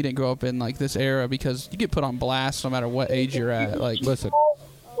that we didn't grow up in like this era because you get put on blast no matter what age you're at. Like, Listen.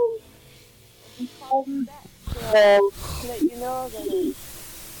 Let you know that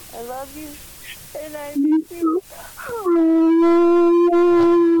I love you and I miss you.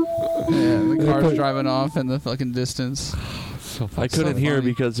 yeah, the car's driving off in the fucking distance. So I couldn't hear funny.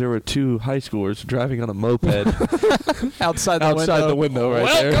 because there were two high schoolers driving on a moped Outside the outside window. the window right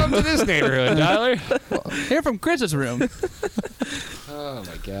there. Welcome to this neighborhood, Tyler. Here from Chris's room. Oh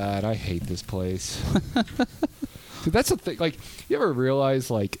my god, I hate this place. Dude, that's the thing. Like, you ever realize,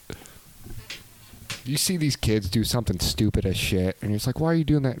 like, you see these kids do something stupid as shit, and you're just like, why are you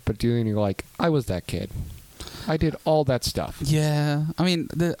doing that? But you're like, I was that kid. I did all that stuff. Yeah, I mean,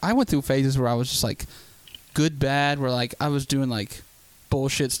 I went through phases where I was just like good, bad, where like I was doing like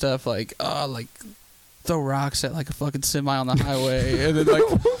bullshit stuff, like throw rocks at like a fucking semi on the highway, and then like,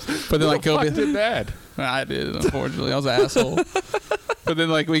 but then like go I did that. I did, unfortunately, I was an asshole. But then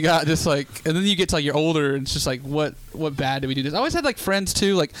like we got just like, and then you get to like you're older, and it's just like what bad did we do this? I always had like friends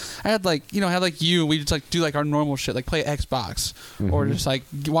too, like I had like had like you, and we just like do like our normal shit, like play Xbox or just like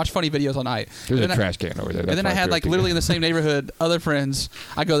watch funny videos all night. There's And a then trash can over there. and then I had like literally in the same neighborhood other friends.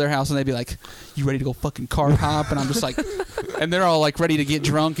 I go to their house and they'd be like, "You ready to go fucking car hop?" And I'm just like, and they're all like ready to get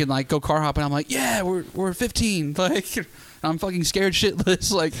drunk and like go car hop, and I'm like, "Yeah, we're 15." Like I'm fucking scared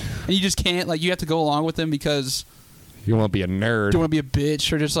shitless. Like, and you just can't, like, you have to go along with them because You want to be a nerd. you want to be a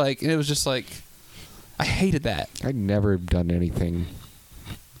bitch or just like, and it was just like, I hated that. I'd never done anything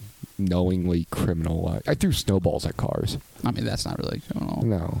knowingly criminal. I threw snowballs at cars. I mean, that's not really criminal.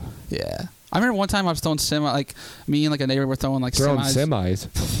 No. Yeah. I remember one time I was throwing like me and like a neighbor were throwing like Throwing semis.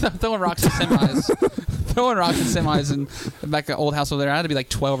 semis. Throwing rocks at semis. Throwing rocks at semis and back at old house over there. I had to be like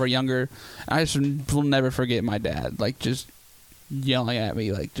 12 or younger. I just will never forget my dad like just yelling at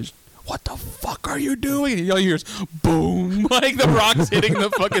me like just, "What the fuck are you doing?" And all you hear is boom, like the rocks hitting the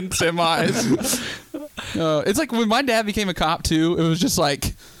fucking semis. It's like when my dad became a cop too. It was just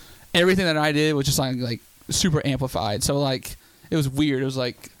like everything that I did was just like super amplified. So like it was weird. It was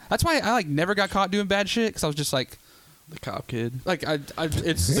like that's why I like never got caught doing bad shit because I was just like The cop kid. like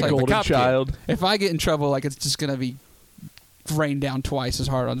it's The like golden cop kid. child. if I get in trouble, like it's just gonna be rained down twice as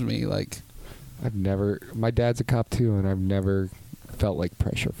hard on me. Like My dad's a cop too, and I've never felt like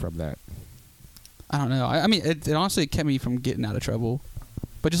pressure from that. I don't know. I mean, it honestly kept me from getting out of trouble.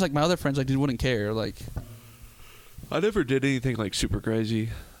 But just like my other friends, like, wouldn't care. Like, I never did anything like super crazy.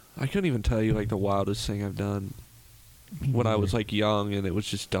 I couldn't even tell you like the wildest thing I've done when I was like young, and it was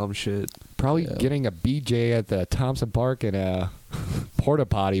just dumb shit. Probably Yeah. getting a BJ at the Thompson Park and a porta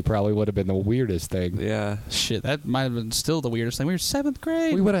potty probably would have been the weirdest thing. Yeah. shit, that might have been still the weirdest thing. We were 7th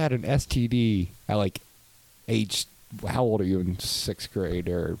grade. We would have had an STD at like age. How old are you in 6th grade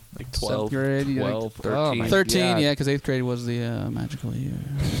or Like 12, 12, grade, yeah, 12, like- oh 13. my 13, God. yeah, because 8th grade was the magical year.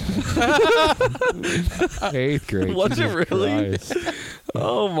 8th grade? Was it Jesus really? Christ.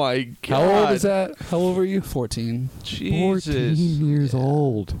 Oh my god. How old is that? How old were you? 14. Jesus. 14 years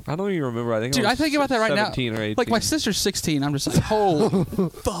old. I don't even remember. I think Dude, I I was think about that right now. 17 or 18. Like, my sister's 16. I'm just like, oh,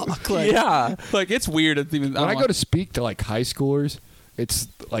 fuck. Like, Yeah. Like, it's weird. It's even, When I go to speak to like high schoolers, it's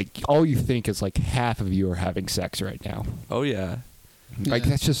like all you think is like half of you are having sex right now. Oh yeah. Like Yeah.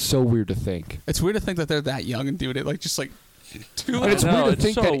 that's just so weird to think. It's weird to think that they're that young and doing it. Like, just like, too And it's know, weird to it's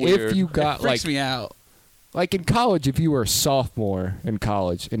think so that weird. if you It got freaks like me out. like in college, if you were a sophomore in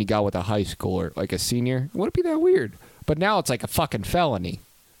college and you got with a high schooler, like a senior, it wouldn't be that weird. But now it's like a fucking felony.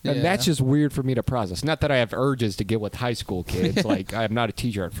 And Yeah. that's just weird for me to process. Not that I have urges to get with high school kids. Like I'm not a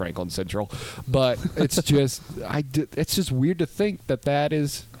teacher at Franklin Central, but it's just it's just weird to think that that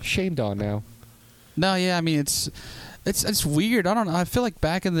is shamed on now. No, yeah, I mean, it's weird. I don't know. I feel like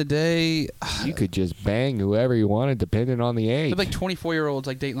back in the day, You could just bang whoever you wanted, depending on the age. like 24-year-olds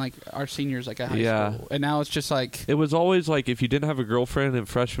like dating like our seniors like at high Yeah. school, and now it's just like It was always like if you didn't have a girlfriend in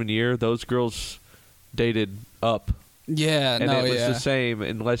freshman year, those girls dated up, yeah, and no, it was yeah. the same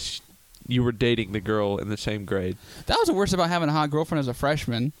unless you were dating the girl in the same grade. That was the worst about having a hot girlfriend as a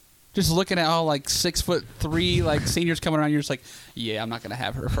freshman. Just looking at all like 6'3" like seniors coming around, you're just like, yeah, I'm not gonna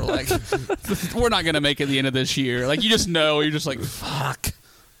have her for like, we're not gonna make it the end of this year. Like you just know, you're just like, fuck.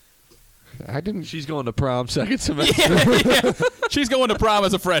 I didn't. She's going to prom second semester. Yeah. She's going to prom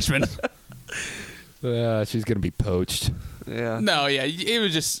as a freshman. She's gonna be poached. Yeah. No, yeah, it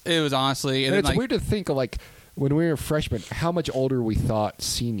was honestly, and And then, it's like, weird to think of like when we were freshmen, how much older we thought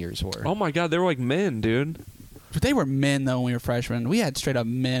seniors were. Oh my God, they were like men, dude. But they were men though when we were freshmen. We had straight up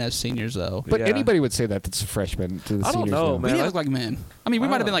men as seniors though. But Yeah. anybody would say that that's a freshman to the I don't seniors. know, now. We man. didn't look like men. I mean, we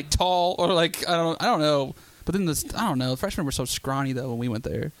might have been Wow. like tall or like I don't know. But then I don't know. Freshmen were so scrawny though when we went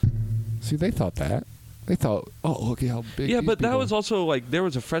there. See, they thought that. They thought, oh, look at how big. Yeah, these but that people was are. also like there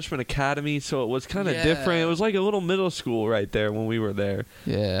was a freshman academy, so it was kind of Yeah. different. It was like a little middle school right there when we were there.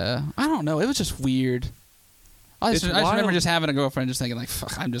 Yeah, I don't know. It was just weird. I just remember wild. just having a girlfriend, just thinking like,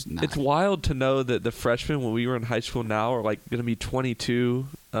 "Fuck, I'm just not." It's wild to know that the freshmen when we were in high school now are like going to be 22.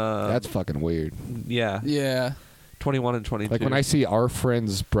 That's fucking weird. Yeah, yeah, 21 and 22. Like when I see our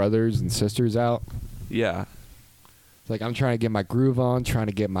friends' brothers and sisters out, yeah, it's like I'm trying to get my groove on, trying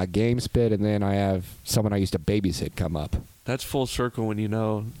to get my game spit, and then I have someone I used to babysit come up. that's full circle when you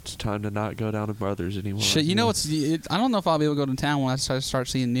know it's time to not go down to brothers anymore. shit. You know what's? I don't know if I'll be able to go to town when I start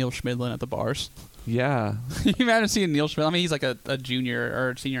seeing Neil Schmidlin at the bars. Yeah, You imagine seeing Neil Schmidlin? I mean, he's like a junior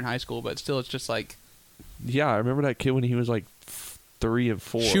or senior in high school, but still, it's just like yeah. I remember that kid when he was like 3 and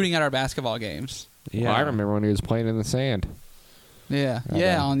 4, shooting at our basketball games. Yeah, Well, I remember when he was playing in the sand Yeah, I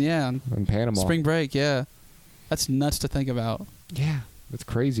yeah, know. on in Panama. spring break. Yeah, that's nuts to think about. Yeah, it's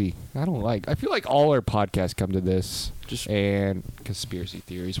crazy. I feel like all our podcasts come to this, Just- and conspiracy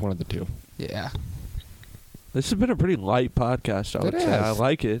theories, one of the two. Yeah. this has been a pretty light podcast. I would It say I has.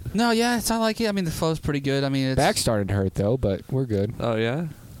 like it. No, yeah, I like it. I mean, the flow's pretty good. I mean, it's, Back started to hurt though, but we're good. Oh yeah,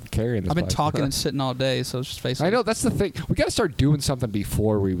 Carrying this. I've been podcast. talking and sitting all day, so it's just facing. I know that's the thing. We got to start doing something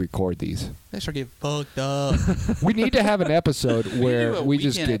before we record these. They start getting fucked up. We need to have an episode do where a we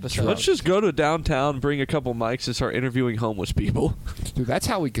just weekend get episode. drunk. let's just go to downtown, bring a couple mics, and start interviewing homeless people. Dude, that's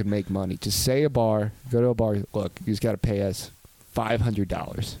how we could make money. Just say a bar, go to a bar. Look, you just got to pay us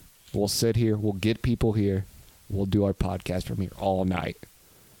 $500. We'll sit here. We'll get people here. We'll do our podcast from here all night.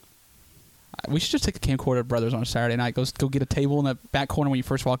 We should just take the camcorder brothers on a Saturday night. Go get a table in the back corner when you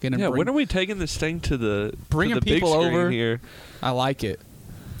first walk in. And Yeah, bring, when are we taking this thing to the Bringing to the people big screen over. here? I like it.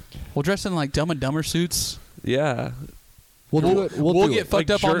 We'll dress in like Dumb and Dumber suits. Yeah, We'll do it. We'll do get it. fucked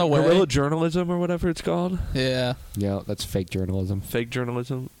up on the way. Guerrilla journalism or whatever it's called. Yeah. Yeah, that's fake journalism. Fake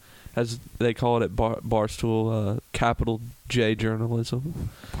journalism, as they call it at Barstool, capital J journalism.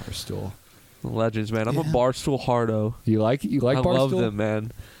 Barstool. Legends, man. I'm a Yeah. Barstool hardo. You like it? You like I Barstool? love them,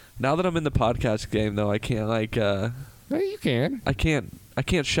 man. Now that I'm in the podcast game, though, I can't Hey, you can. I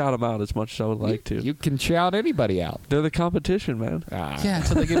can't shout them out as much as I would like to. You can shout anybody out. They're the competition, man. Yeah,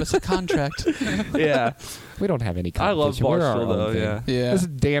 until they give us a contract. Yeah, We don't have any I love competition. We're our Barstool own though. thing. Yeah, Yeah. This is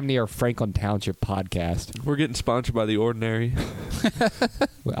damn near a Franklin Township podcast. we're getting sponsored by the Ordinary.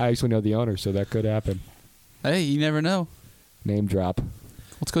 I actually know the owner, so that could happen. Hey, you never know. Name drop.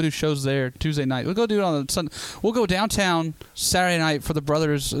 Let's go do shows there Tuesday night. We'll go do it on the Sunday. We'll go downtown Saturday night for the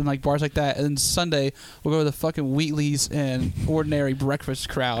brothers and like bars like that, and then Sunday we'll go to the fucking Wheatley's and Ordinary breakfast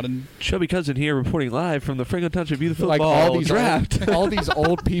crowd. And Chubby Cousin here reporting live from the Franklin Township Youth Like Football all these draft. all these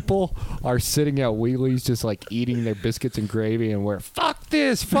old people are sitting at Wheatley's just like eating their biscuits and gravy, and we're fuck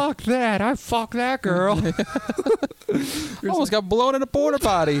this, fuck that, I fuck that girl. I almost got blown in a porta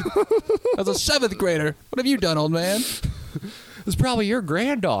potty as a 7th grader. What have you done, old man? It's probably your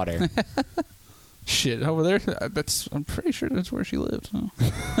granddaughter. Shit, over there. I'm pretty sure that's where she lives. Huh?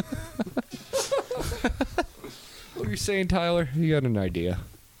 What are you saying, Tyler? You got an idea?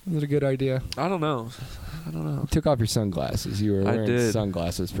 Was it a good idea? I don't know. You took off your sunglasses. You were I wearing did.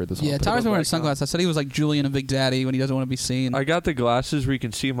 sunglasses for this whole Yeah, thing. Tyler's been wearing back sunglasses. I said he was like Julian and Big Daddy when he doesn't want to be seen. I got the glasses where you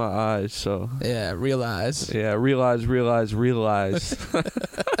can see my eyes, so Yeah, realize. yeah, realize.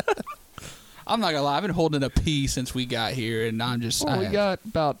 I'm not gonna lie. I've been holding a pee since we got here, and I'm just. Well, we got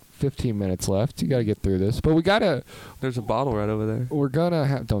about 15 minutes left. You got to get through this, but There's a bottle right over there. we're gonna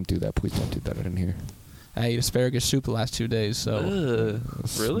have. Don't do that, please. Don't do that in here. I ate asparagus soup the last 2 days, so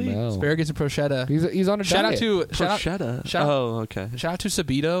Really? Smell. asparagus and prosciutto. He's on a Shout out diet. to Prosciutto. shout- Oh, okay. shout out to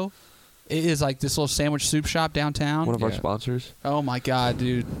Sabito. It is like this little sandwich soup shop downtown. One of our Yeah. sponsors. Oh my god,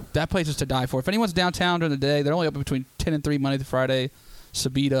 dude, that place is to die for. If anyone's downtown during the day, they're only open between 10 and 3 Monday to Friday.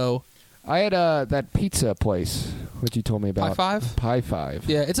 Sabito. I had that pizza place, what you told me about. Pie Five? Pie Five.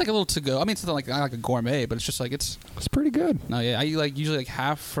 Yeah, it's like a little to go. I mean, it's not like a gourmet, but it's just like it's. It's pretty good. No, yeah, I eat like usually like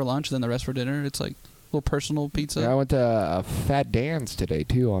half for lunch, and then the rest for dinner. It's like a little personal pizza. Yeah, I went to Fat Dan's today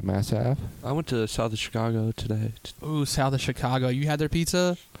too on Mass Ave. I went to south of Chicago today. Ooh, south of Chicago. You had their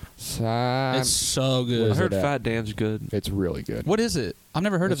pizza? It's It's so I good. is heard it at? Fat Dan's good. it's really good. What is it? I've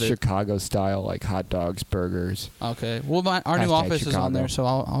never heard It's of it. Chicago style, like hot dogs, burgers. Okay. Well, our new Hashtag office is on Chicago. there, so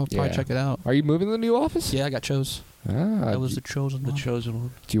I'll probably Yeah. check it out. Are you moving to the new office? Yeah, I got chose. Ah, That was the chosen The one. chosen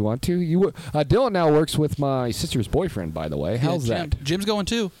one. do you want to? Dylan now works with my sister's boyfriend, by the way. Yeah, How's Jim. that? Jim's going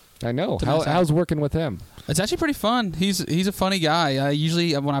too. I know. To miss out. How's working with him? It's actually pretty fun. He's a funny guy.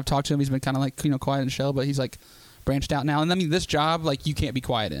 Usually when I've talked to him, he's been kind of like quiet and shell, but he's like branched out now. And I mean, this job like you can't be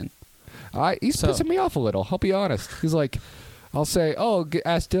quiet in. He's pissing me off a little. I'll be honest. He's like, I'll say,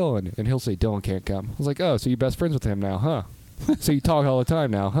 ask Dylan, and he'll say Dylan can't come. I was like, oh, so you're best friends with him now, huh? So you talk all the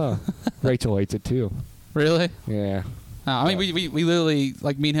time now, huh? Rachel hates it too. Really? Yeah. I mean, we literally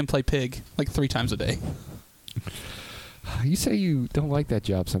like me and him play Pig like 3 times a day. You say you don't like that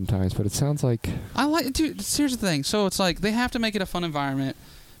job sometimes, but it sounds like I like, dude. Here's the thing. So it's like they have to make it a fun environment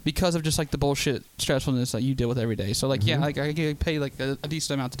because of just like the bullshit stressfulness that you deal with every day. So like, yeah, like I get paid like a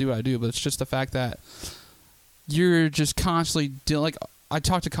decent amount to do what I do, but it's just the fact that you're just constantly like I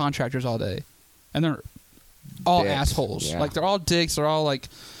talk to contractors all day, and they're all dicks. Assholes. Yeah. Like they're all dicks. They're all like,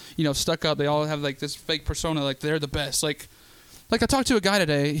 stuck up. They all have like this fake persona. Like they're the best. Like I talked to a guy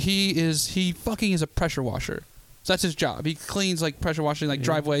today. He fucking is a pressure washer. So that's his job. He cleans like pressure washing like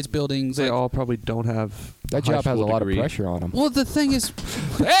driveways, buildings. They like, all probably don't have that job has a lot of pressure on him. Well, the thing is,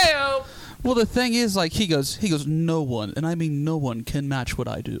 well, the thing is, like he goes, no one, and I mean no one can match what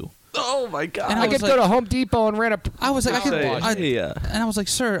I do. Oh my god! And I was could like- go to Home Depot and rent a. I was like, yeah. and I was like,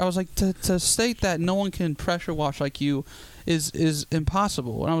 sir, I was like, to state that no one can pressure wash like you is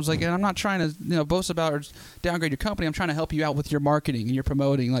impossible. And I was like, and I'm not trying to boast about or downgrade your company. I'm trying to help you out with your marketing and your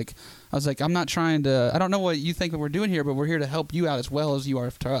promoting. Like, I was like, I'm not trying to. I don't know what you think that we're doing here, but we're here to help you out as well as you are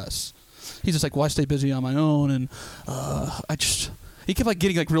to us. He's just like, well, I stay busy on my own, and he kept like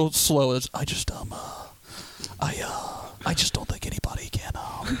getting like real slow. I just don't think anybody can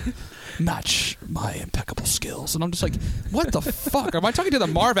match my impeccable skills. And I'm just like, what the fuck? Am I talking to the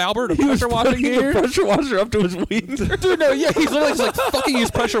Marv Albert of pressure washing here? Pressure washer up to his wiener. Dude, no, yeah, he's literally just like fucking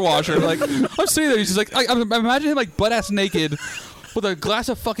his pressure washer. Like, I'm sitting there, he's just like, I imagine him like butt ass naked with a glass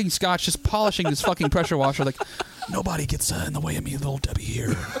of fucking scotch just polishing this fucking pressure washer. Like, nobody gets in the way of me, little Debbie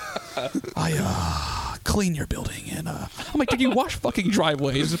here. I clean your building, and I'm like, dude, you wash fucking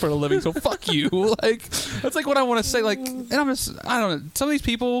driveways for a living, so fuck you. Like, that's like what I want to say. Like, and I'm just, I don't know. Some of these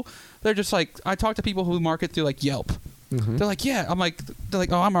people, they're just like, I talk to people who market through like Yelp. They're like, yeah. They're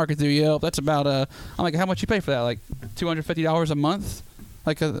like, oh, I market through Yelp. That's about I'm like, how much you pay for that? Like $250 a month,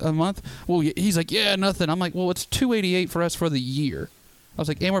 like a month. Well, he's like, yeah, nothing. I'm like, well, it's $288 for us for the year. I was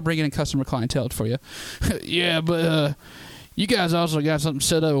like, and we're bringing in customer clientele for you. Yeah, but you guys also got something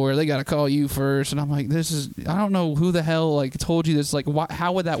set up where they got to call you first. And I'm like, I don't know who the hell like told you this. Like,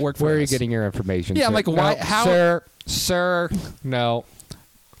 how would that work for us? Where are you getting your information? Yeah, sir? I'm like, why? No, How? Sir, no.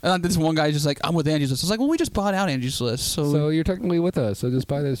 And this one guy just like, I'm with Angie's List. I was like, well, we just bought out Angie's List. So you're technically with us. So just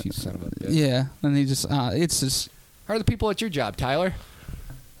buy this, you son of a bitch. Yeah. And he just, it's just. How are the people at your job, Tyler?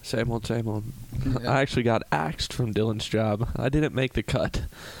 Same old. Yeah. I actually got axed from Dylan's job. I didn't make the cut.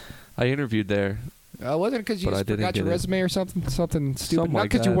 I interviewed there. Wasn't it because you But I just didn't forgot your get it. resume or something stupid? Something Not like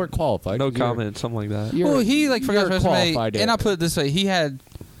because you that. weren't qualified. No 'cause you're- comment, something like that. you're- Well, he like forgot you're his resume. qualified And I'll put it this way: he had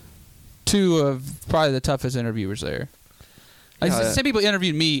 2 of probably the toughest interviewers there. Like, Yeah. some people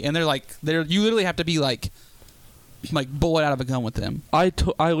interviewed me, and you literally have to be like bullet out of a gun with them. I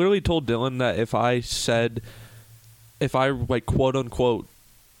literally told Dylan that if I like quote unquote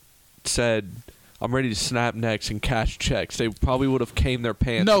said I'm ready to snap necks and cash checks, they probably would have came their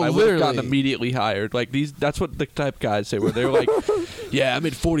pants. No, and I would have gotten literally. immediately hired. Like that's what the type of guys they were. They're like, yeah, I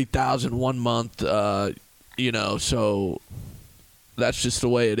made $40,000 1 month. So that's just the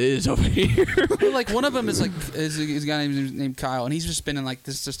way it is over here. Well, like one of them is a guy named Kyle, and he's just been in like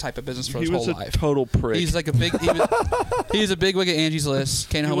this type of business for He his was whole a life. total prick. He's like he's a big wig at Angie's List,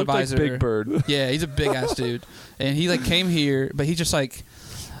 Kane He Home looked like Advisor. Big Bird. Yeah, he's a big ass dude, and he like came here, but he just like.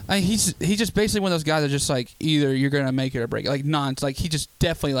 He's just basically one of those guys that just like either you're gonna make it or break it. Like like he just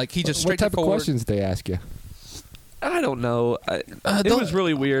definitely like he just What straight type of forward. questions did they ask you? I don't know. It was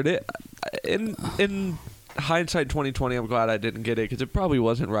really weird. In hindsight, 2020, I'm glad I didn't get it because it probably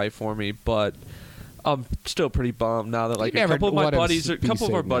wasn't right for me. But I'm still pretty bummed now that like You a never couple of my let him buddies, be of our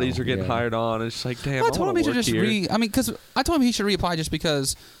said buddies no, are getting yeah. hired on. It's like, damn, Well, I I told him want he to should work just here. because I told him he should reapply just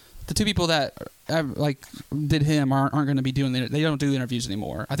because the 2 people that like did him aren't going to be doing they don't do interviews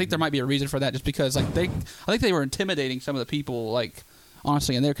anymore. I think there might be a reason for that, just because like I think they were intimidating some of the people like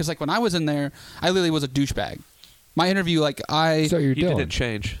honestly in there, because like when I was in there, I literally was a douchebag. My interview, like So you're He Dylan. didn't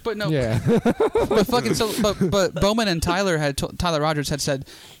change. but no, Yeah. but fucking but Bowman and Tyler Rogers had said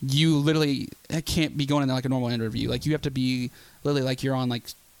you literally can't be going in there like a normal interview. Like you have to be literally like you're on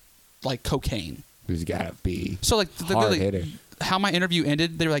like cocaine. Who's got to be So like hard hitter. how my interview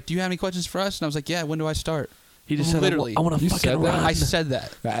ended, they were like, "Do you have any questions for us?" And I was like, "Yeah, when do I start?" He just said, Literally. I want to You fucking said that? run. I said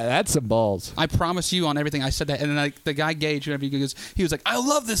that. That's some balls. I promise you on everything. I said that, and then like the guy Gage, who interviewed, he was like, "I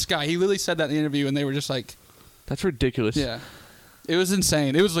love this guy." He literally said that in the interview, and they were just like, That's ridiculous. "Yeah." It was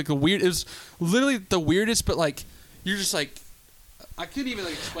insane. It was like a weird. It was literally the weirdest, but like you're just like. I couldn't even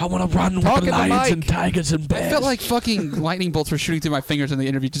like explain. I want to run with Talking to lions Mike. and tigers and I bears. felt like fucking lightning bolts were shooting through my fingers in the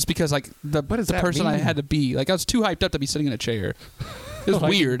interview just because like the does that person I mean? had to be. Like I was too hyped up to be sitting in a chair. It was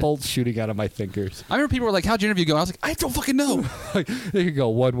Like weird. bolts shooting out of my fingers. I remember people were like, "How'd your interview go?" I was like, "I don't fucking know." Like, they could go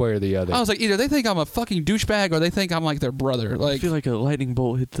one way or the other. I was like, either they think I'm a fucking douchebag or they think I'm like their brother. I Like, feel like a lightning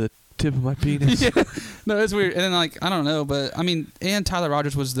bolt hit the tip of my penis. yeah. No, it's weird. And then like I don't know, but I mean, and Tyler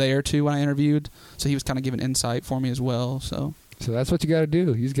Rogers was there too when I interviewed, so he was kind of giving insight for me as well. So that's what you got to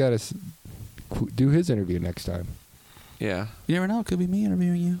do. He's got to do his interview next time. Yeah. you never know, it could be me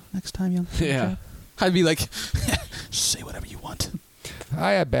interviewing you next time, young. Yeah. I'd be like, say whatever you want.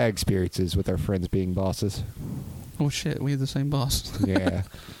 I had bad experiences with our friends being bosses. Oh shit, we had the same boss. Yeah.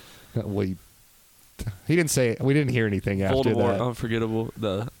 He didn't say it. We didn't hear anything after Voldemort, that. unforgettable,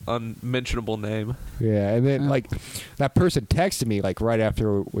 the unmentionable name. Yeah, and then Yeah. like that person texted me like right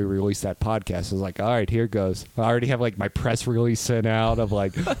after we released that podcast. I was like, "All right, here goes." I already have like my press release sent out of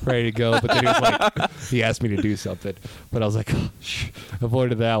like ready to go, but then he was like, he asked me to do something, but I was like,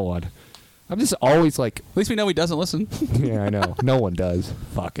 avoided that one. I'm just always like, At least we know he doesn't listen. yeah, I know, no one does.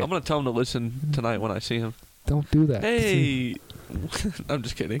 Fuck it. I'm gonna tell him to listen tonight when I see him. Don't do that. Hey, I'm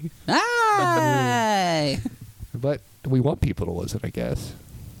just kidding. Hey! But we want people to listen, I guess.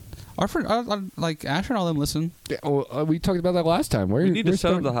 Our friend, like Asher and all them listen. Yeah, well, we talked about that last time. We need to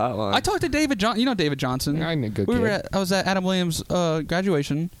set up the hotline. I talked to David John. You know David Johnson. I know, good We kid. were I was at Adam Williams'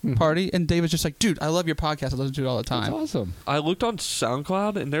 graduation Mhm. party, and David's just like, "Dude, I love your podcast. I listen to it all the That's time." awesome. I looked on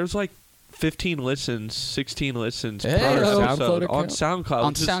SoundCloud and there's like 15 listens, 16 listens Hey. per SoundCloud episode on account? SoundCloud. On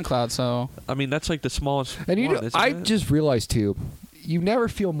which is- SoundCloud, so I mean, that's like the smallest And you one, know, isn't I it? just realized too, you never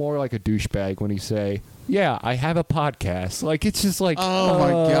feel more like a douchebag when you say, "Yeah, I have a podcast." Like it's just like, oh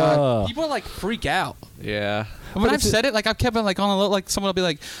my god, people like freak out. Yeah. When I've said it, like I've kept it like on a little, like someone will be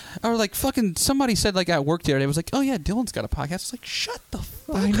like, or like fucking somebody said like at work the other day, it was like, "Oh yeah, Dylan's got a podcast." It's like, shut the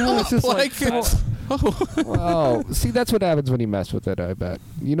fuck I know, up. it's just like, oh. Wow. See, that's what happens when you mess with it. I bet.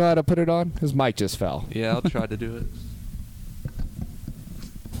 You know how to put it on? His mic just fell. Yeah, I'll try to do it.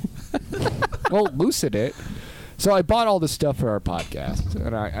 Well, loosen it. So I bought all this stuff for our podcast,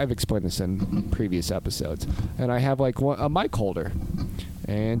 and I've explained this in previous episodes. And I have like a mic holder,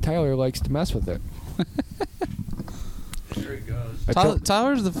 and Tyler likes to mess with it. There he goes.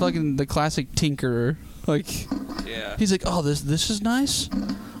 Tyler's the classic tinkerer. Like Yeah. he's like, "Oh, this is nice.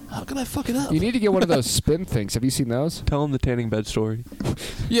 How can I fuck it up?" You need to get one of those spin things. Have you seen those? Tell him the tanning bed story.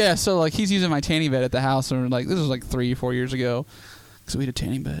 Yeah, so like he's using my tanning bed at the house, and like this was like 3-4 years ago. So we had a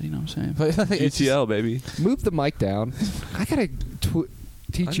tanning bed, you know what I'm saying? But I think it's just- ETL, baby. Move the mic down. I gotta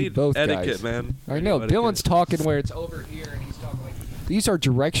teach I you need both etiquette, guys. man. I know. Etiquette. Dylan's talking where it's over here, and he's talking like these are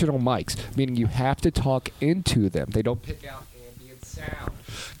directional mics, meaning you have to talk into them. They don't pick out ambient sound.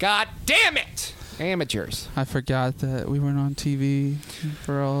 God damn it, amateurs! I forgot that we weren't on TV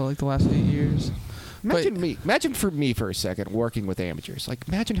for all like the last 8 years. Imagine for me for a second working with amateurs. Like,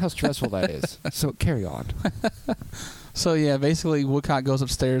 imagine how stressful that is. So carry on. So yeah, basically Woodcock goes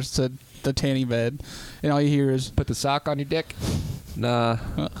upstairs to the tanning bed, and all you hear is, Put the sock on your dick. Nah,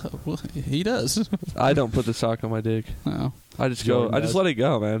 well, he does. I don't put the sock on my dick. Oh. I just Jordan go. I just does. let it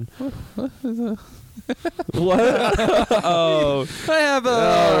go, man. What? Oh. I have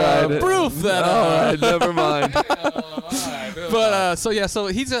All right. proof that. All right, never mind. But so yeah, so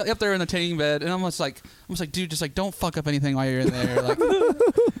he's up there in the tanning bed, and I'm just like, dude, just like don't fuck up anything while you're in there. Like,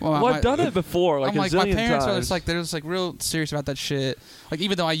 Well, I've done it before, like I'm a like, zillion my parents times. are just like, they're just like real serious about that shit. Like,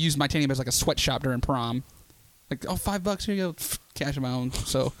 even though I used my tanning bed as like a sweatshop during prom, like, oh, $5 here you go, cash of my own.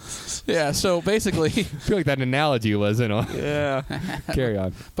 So, yeah. So basically, I feel like that analogy wasn't on. Yeah. Carry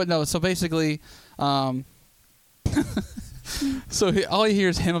on. but no. So basically, so all you hear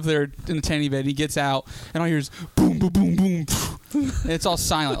is him up there in the tanning bed. He gets out, and all you hear is boom, boom, boom, boom. And it's all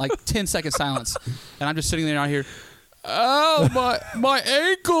silent, like 10-second silence. And I'm just sitting there, and I hear, "Oh my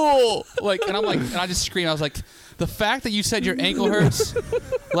ankle!" Like, and I'm like, and I just scream. I was like, the fact that you said your ankle hurts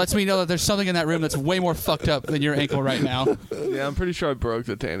lets me know that there's something in that room that's way more fucked up than your ankle right now. Yeah, I'm pretty sure I broke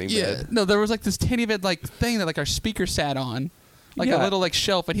the tanning Yeah, bed. no, there was like this tanning bed like thing that like our speaker sat on, like a Yeah. little like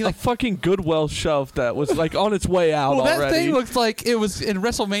shelf, and he A like. fucking Goodwill shelf that was like on its way out Well, that already. thing looked like it was in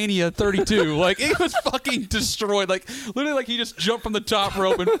WrestleMania 32. Like, it was fucking destroyed. Like, literally, like, he just jumped from the top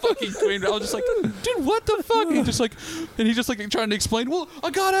rope and fucking cleaned it. I was just like, dude, what the fuck? And he's just like trying to explain, well,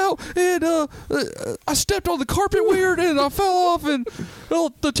 I got out and I stepped on the carpet weird and I fell off and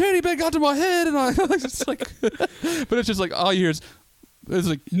the tanning bed got to my head and I was just like, but it's just like, all you hear is, it's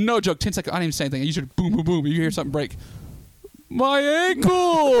like, no joke, 10 seconds, I didn't even say anything. You should boom, boom, boom. You hear something break. my ankle.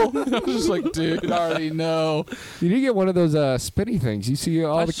 I was just like, dude, I already know. You need to get one of those spinny things. You see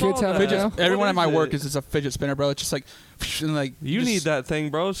all I the saw kids have that. it now? What Everyone at is my work it? is just a fidget spinner, bro. It's just like, and like You just- need that thing,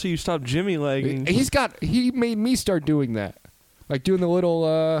 bro, so you stop Jimmy legging. He made me start doing that. Like doing the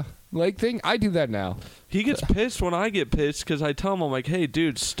little leg thing. I do that now. He gets pissed when I get pissed because I tell him, I'm like, hey,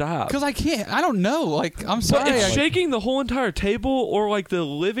 dude, stop. Because I can't. I don't know. Like, I'm But sorry. it's I- shaking the whole entire table or like the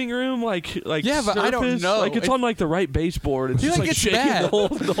living room, like Yeah, but I don't surface. know. Like it's on like the right baseboard. It's He, just like, like gets shaking mad.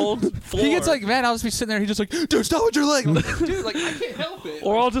 the whole floor. he gets like mad. I'll just be sitting there. He's just like, dude, stop with your leg. I'm like, dude, like I can't help it.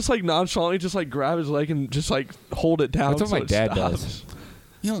 Or I'll just like nonchalantly just like grab his leg and just like hold it down. That's what so my it dad stops. does.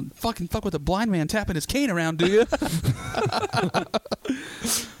 You don't fucking fuck with a blind man tapping his cane around, do you?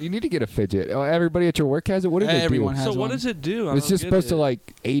 You need to get a fidget. Oh, everybody at your work has it. What do they Everyone do? has So what one. does it do? I It's don't just get supposed it. to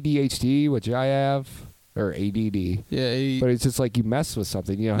like ADHD, which I have, or ADD. Yeah. But it's just like you mess with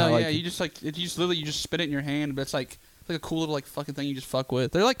something. You know No, how yeah, like you just like you just literally you just spin it in your hand, but it's like a cool little like fucking thing you just fuck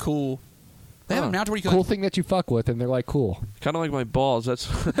with. They're like cool. They have Huh. them now to where you can cool like, thing that you fuck with, and they're like cool. kind of like my balls. That's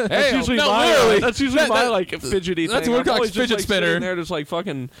Hey, that's usually no, my literally. that's usually That- my that- like fidgety that's thing. Woodcock's I'm always just, fidget like, spinner. sitting there just like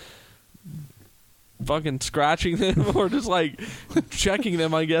fucking scratching them or just like checking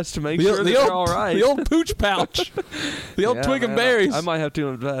them, I guess, to make sure that they're all right. The old pooch pouch. The old Yeah, twig and man, berries. I might have to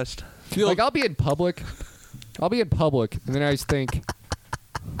invest. The old- Like I'll be in public, and then I just think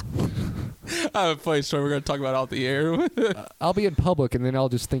I have a funny story we're going to talk about off the air. I'll be in public, and then I'll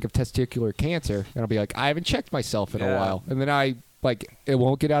just think of testicular cancer, and I'll be like, I haven't checked myself in a Yeah. while, and then it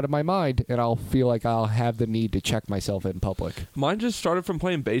won't get out of my mind, and I'll feel like I'll have the need to check myself in public. Mine just started from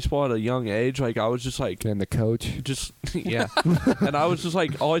playing baseball at a young age. Like I was just like And the coach, yeah, and I was just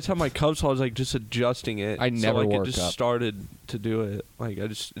like always have my cup, so I was like just adjusting it. I so, never like, wore it a just cup. started to do it. Like it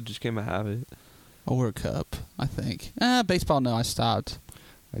just became a habit. I wore a cup, I think. Baseball, no, I stopped.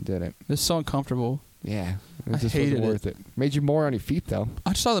 I didn't. It's so uncomfortable. Yeah, it I just hated wasn't worth it. Made you more on your feet though. I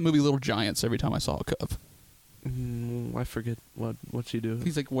just saw the movie Little Giants every time I saw a cup. I forget what's he doing.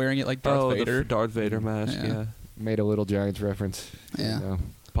 He's like wearing it like Darth Vader. The Darth Vader mask. Yeah. Yeah. Made a Little Giants reference. Yeah. You know,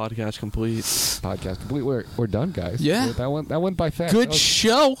 Podcast complete. podcast complete. We're done, guys. Yeah. That went by fast. Good That was,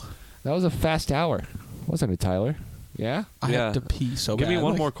 show. that was a fast hour, wasn't it, Tyler? Yeah. I Yeah. have to pee so Give bad. me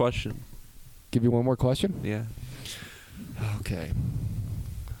one Like, more question. Give you one more question. Yeah. Okay.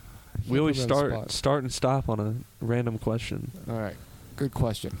 We always Put me on the start and stop on a random question. All right. Good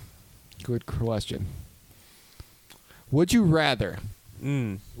question. Good question. Would you rather?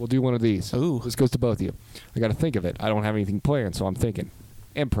 We'll do one of these. Ooh. This goes to both of you. I got to think of it. I don't have anything planned, so I'm thinking.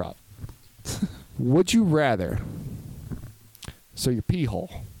 Improv. Would you rather? So your pee hole.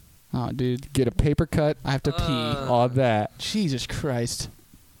 Oh, dude. Get a paper cut I have to pee. on that, Jesus Christ.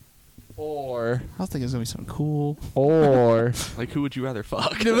 or I was thinking it was going to be something cool. Like who would you rather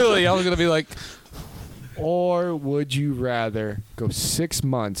fuck? Literally, I was going to be like, or would you rather go 6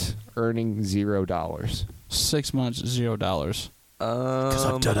 months earning $0? 6 months, $0.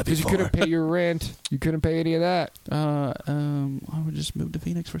 Because you couldn't pay your rent. You couldn't pay any of that. I would just move to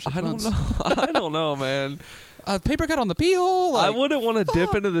Phoenix for 6 I don't months. know. I don't know, man. Paper cut on the pee hole. I Like, wouldn't want to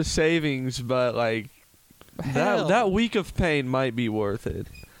dip into the savings, but like hell. that week of pain might be worth it.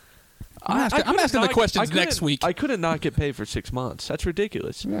 I'm asking couldn't the not- questions I couldn't- next week. I couldn't not get paid for 6 months. That's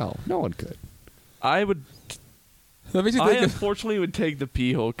ridiculous. No one could. I would. That makes you I think unfortunately would take the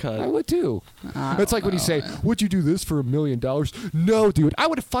pee hole I cut. would too. I It's like when you say, "Would you do this for $1 million?" No, dude. I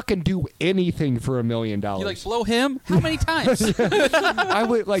would fucking do anything for $1 million. You like blow him? How many times? I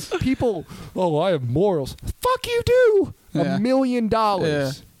would like people. Oh, I have morals. Fuck you, do Yeah. $1 million.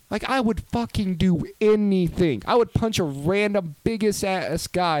 Yeah. Like I would fucking do anything. I would punch a random biggest ass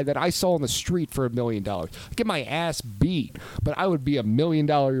guy that I saw on the street for $1 million. I'd get my ass beat, but I would be $1 million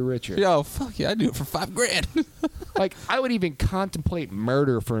richer. Yo, fuck yeah, I'd do it for $5,000. Like I would even contemplate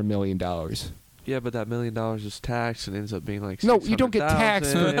murder for $1 million. Yeah, but that $1 million is taxed and ends up being like No, you don't get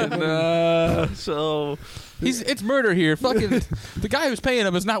taxed for- 600,000. So It's murder here. Fucking the guy who's paying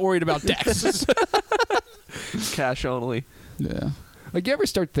him is not worried about taxes. cash only. Yeah. Like you ever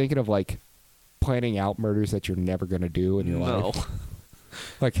start thinking of like planning out murders that you're never gonna do in your No. life?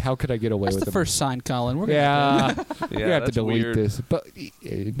 Like how could I get away That's with the them? first sign, Colin. We're gonna Yeah, Yeah, you have to that's delete weird. this. But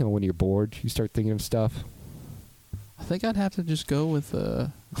you know, when you're bored, you start thinking of stuff. I think I'd have to just go with All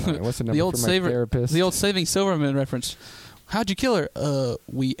right, what's the number old for my saver- therapist? the old Saving Silverman reference. How'd you kill her?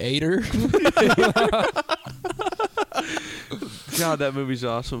 We ate her. God, that movie's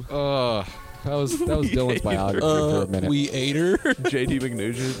awesome. that was Dylan's biography for a minute. We ate her. J.D.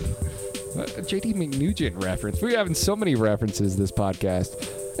 McNugent. JD McNugent reference. We're having so many references this podcast.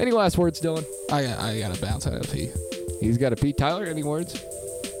 Any last words, Dylan? I gotta bounce out of pee. He's got a Pete. Tyler, any words?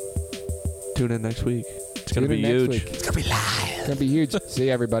 Tune in next week. It's going to be Tune in huge. next week. It's going to be live. It's going to be huge. See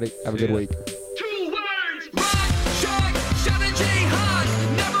you, everybody. Have a good Yeah. week.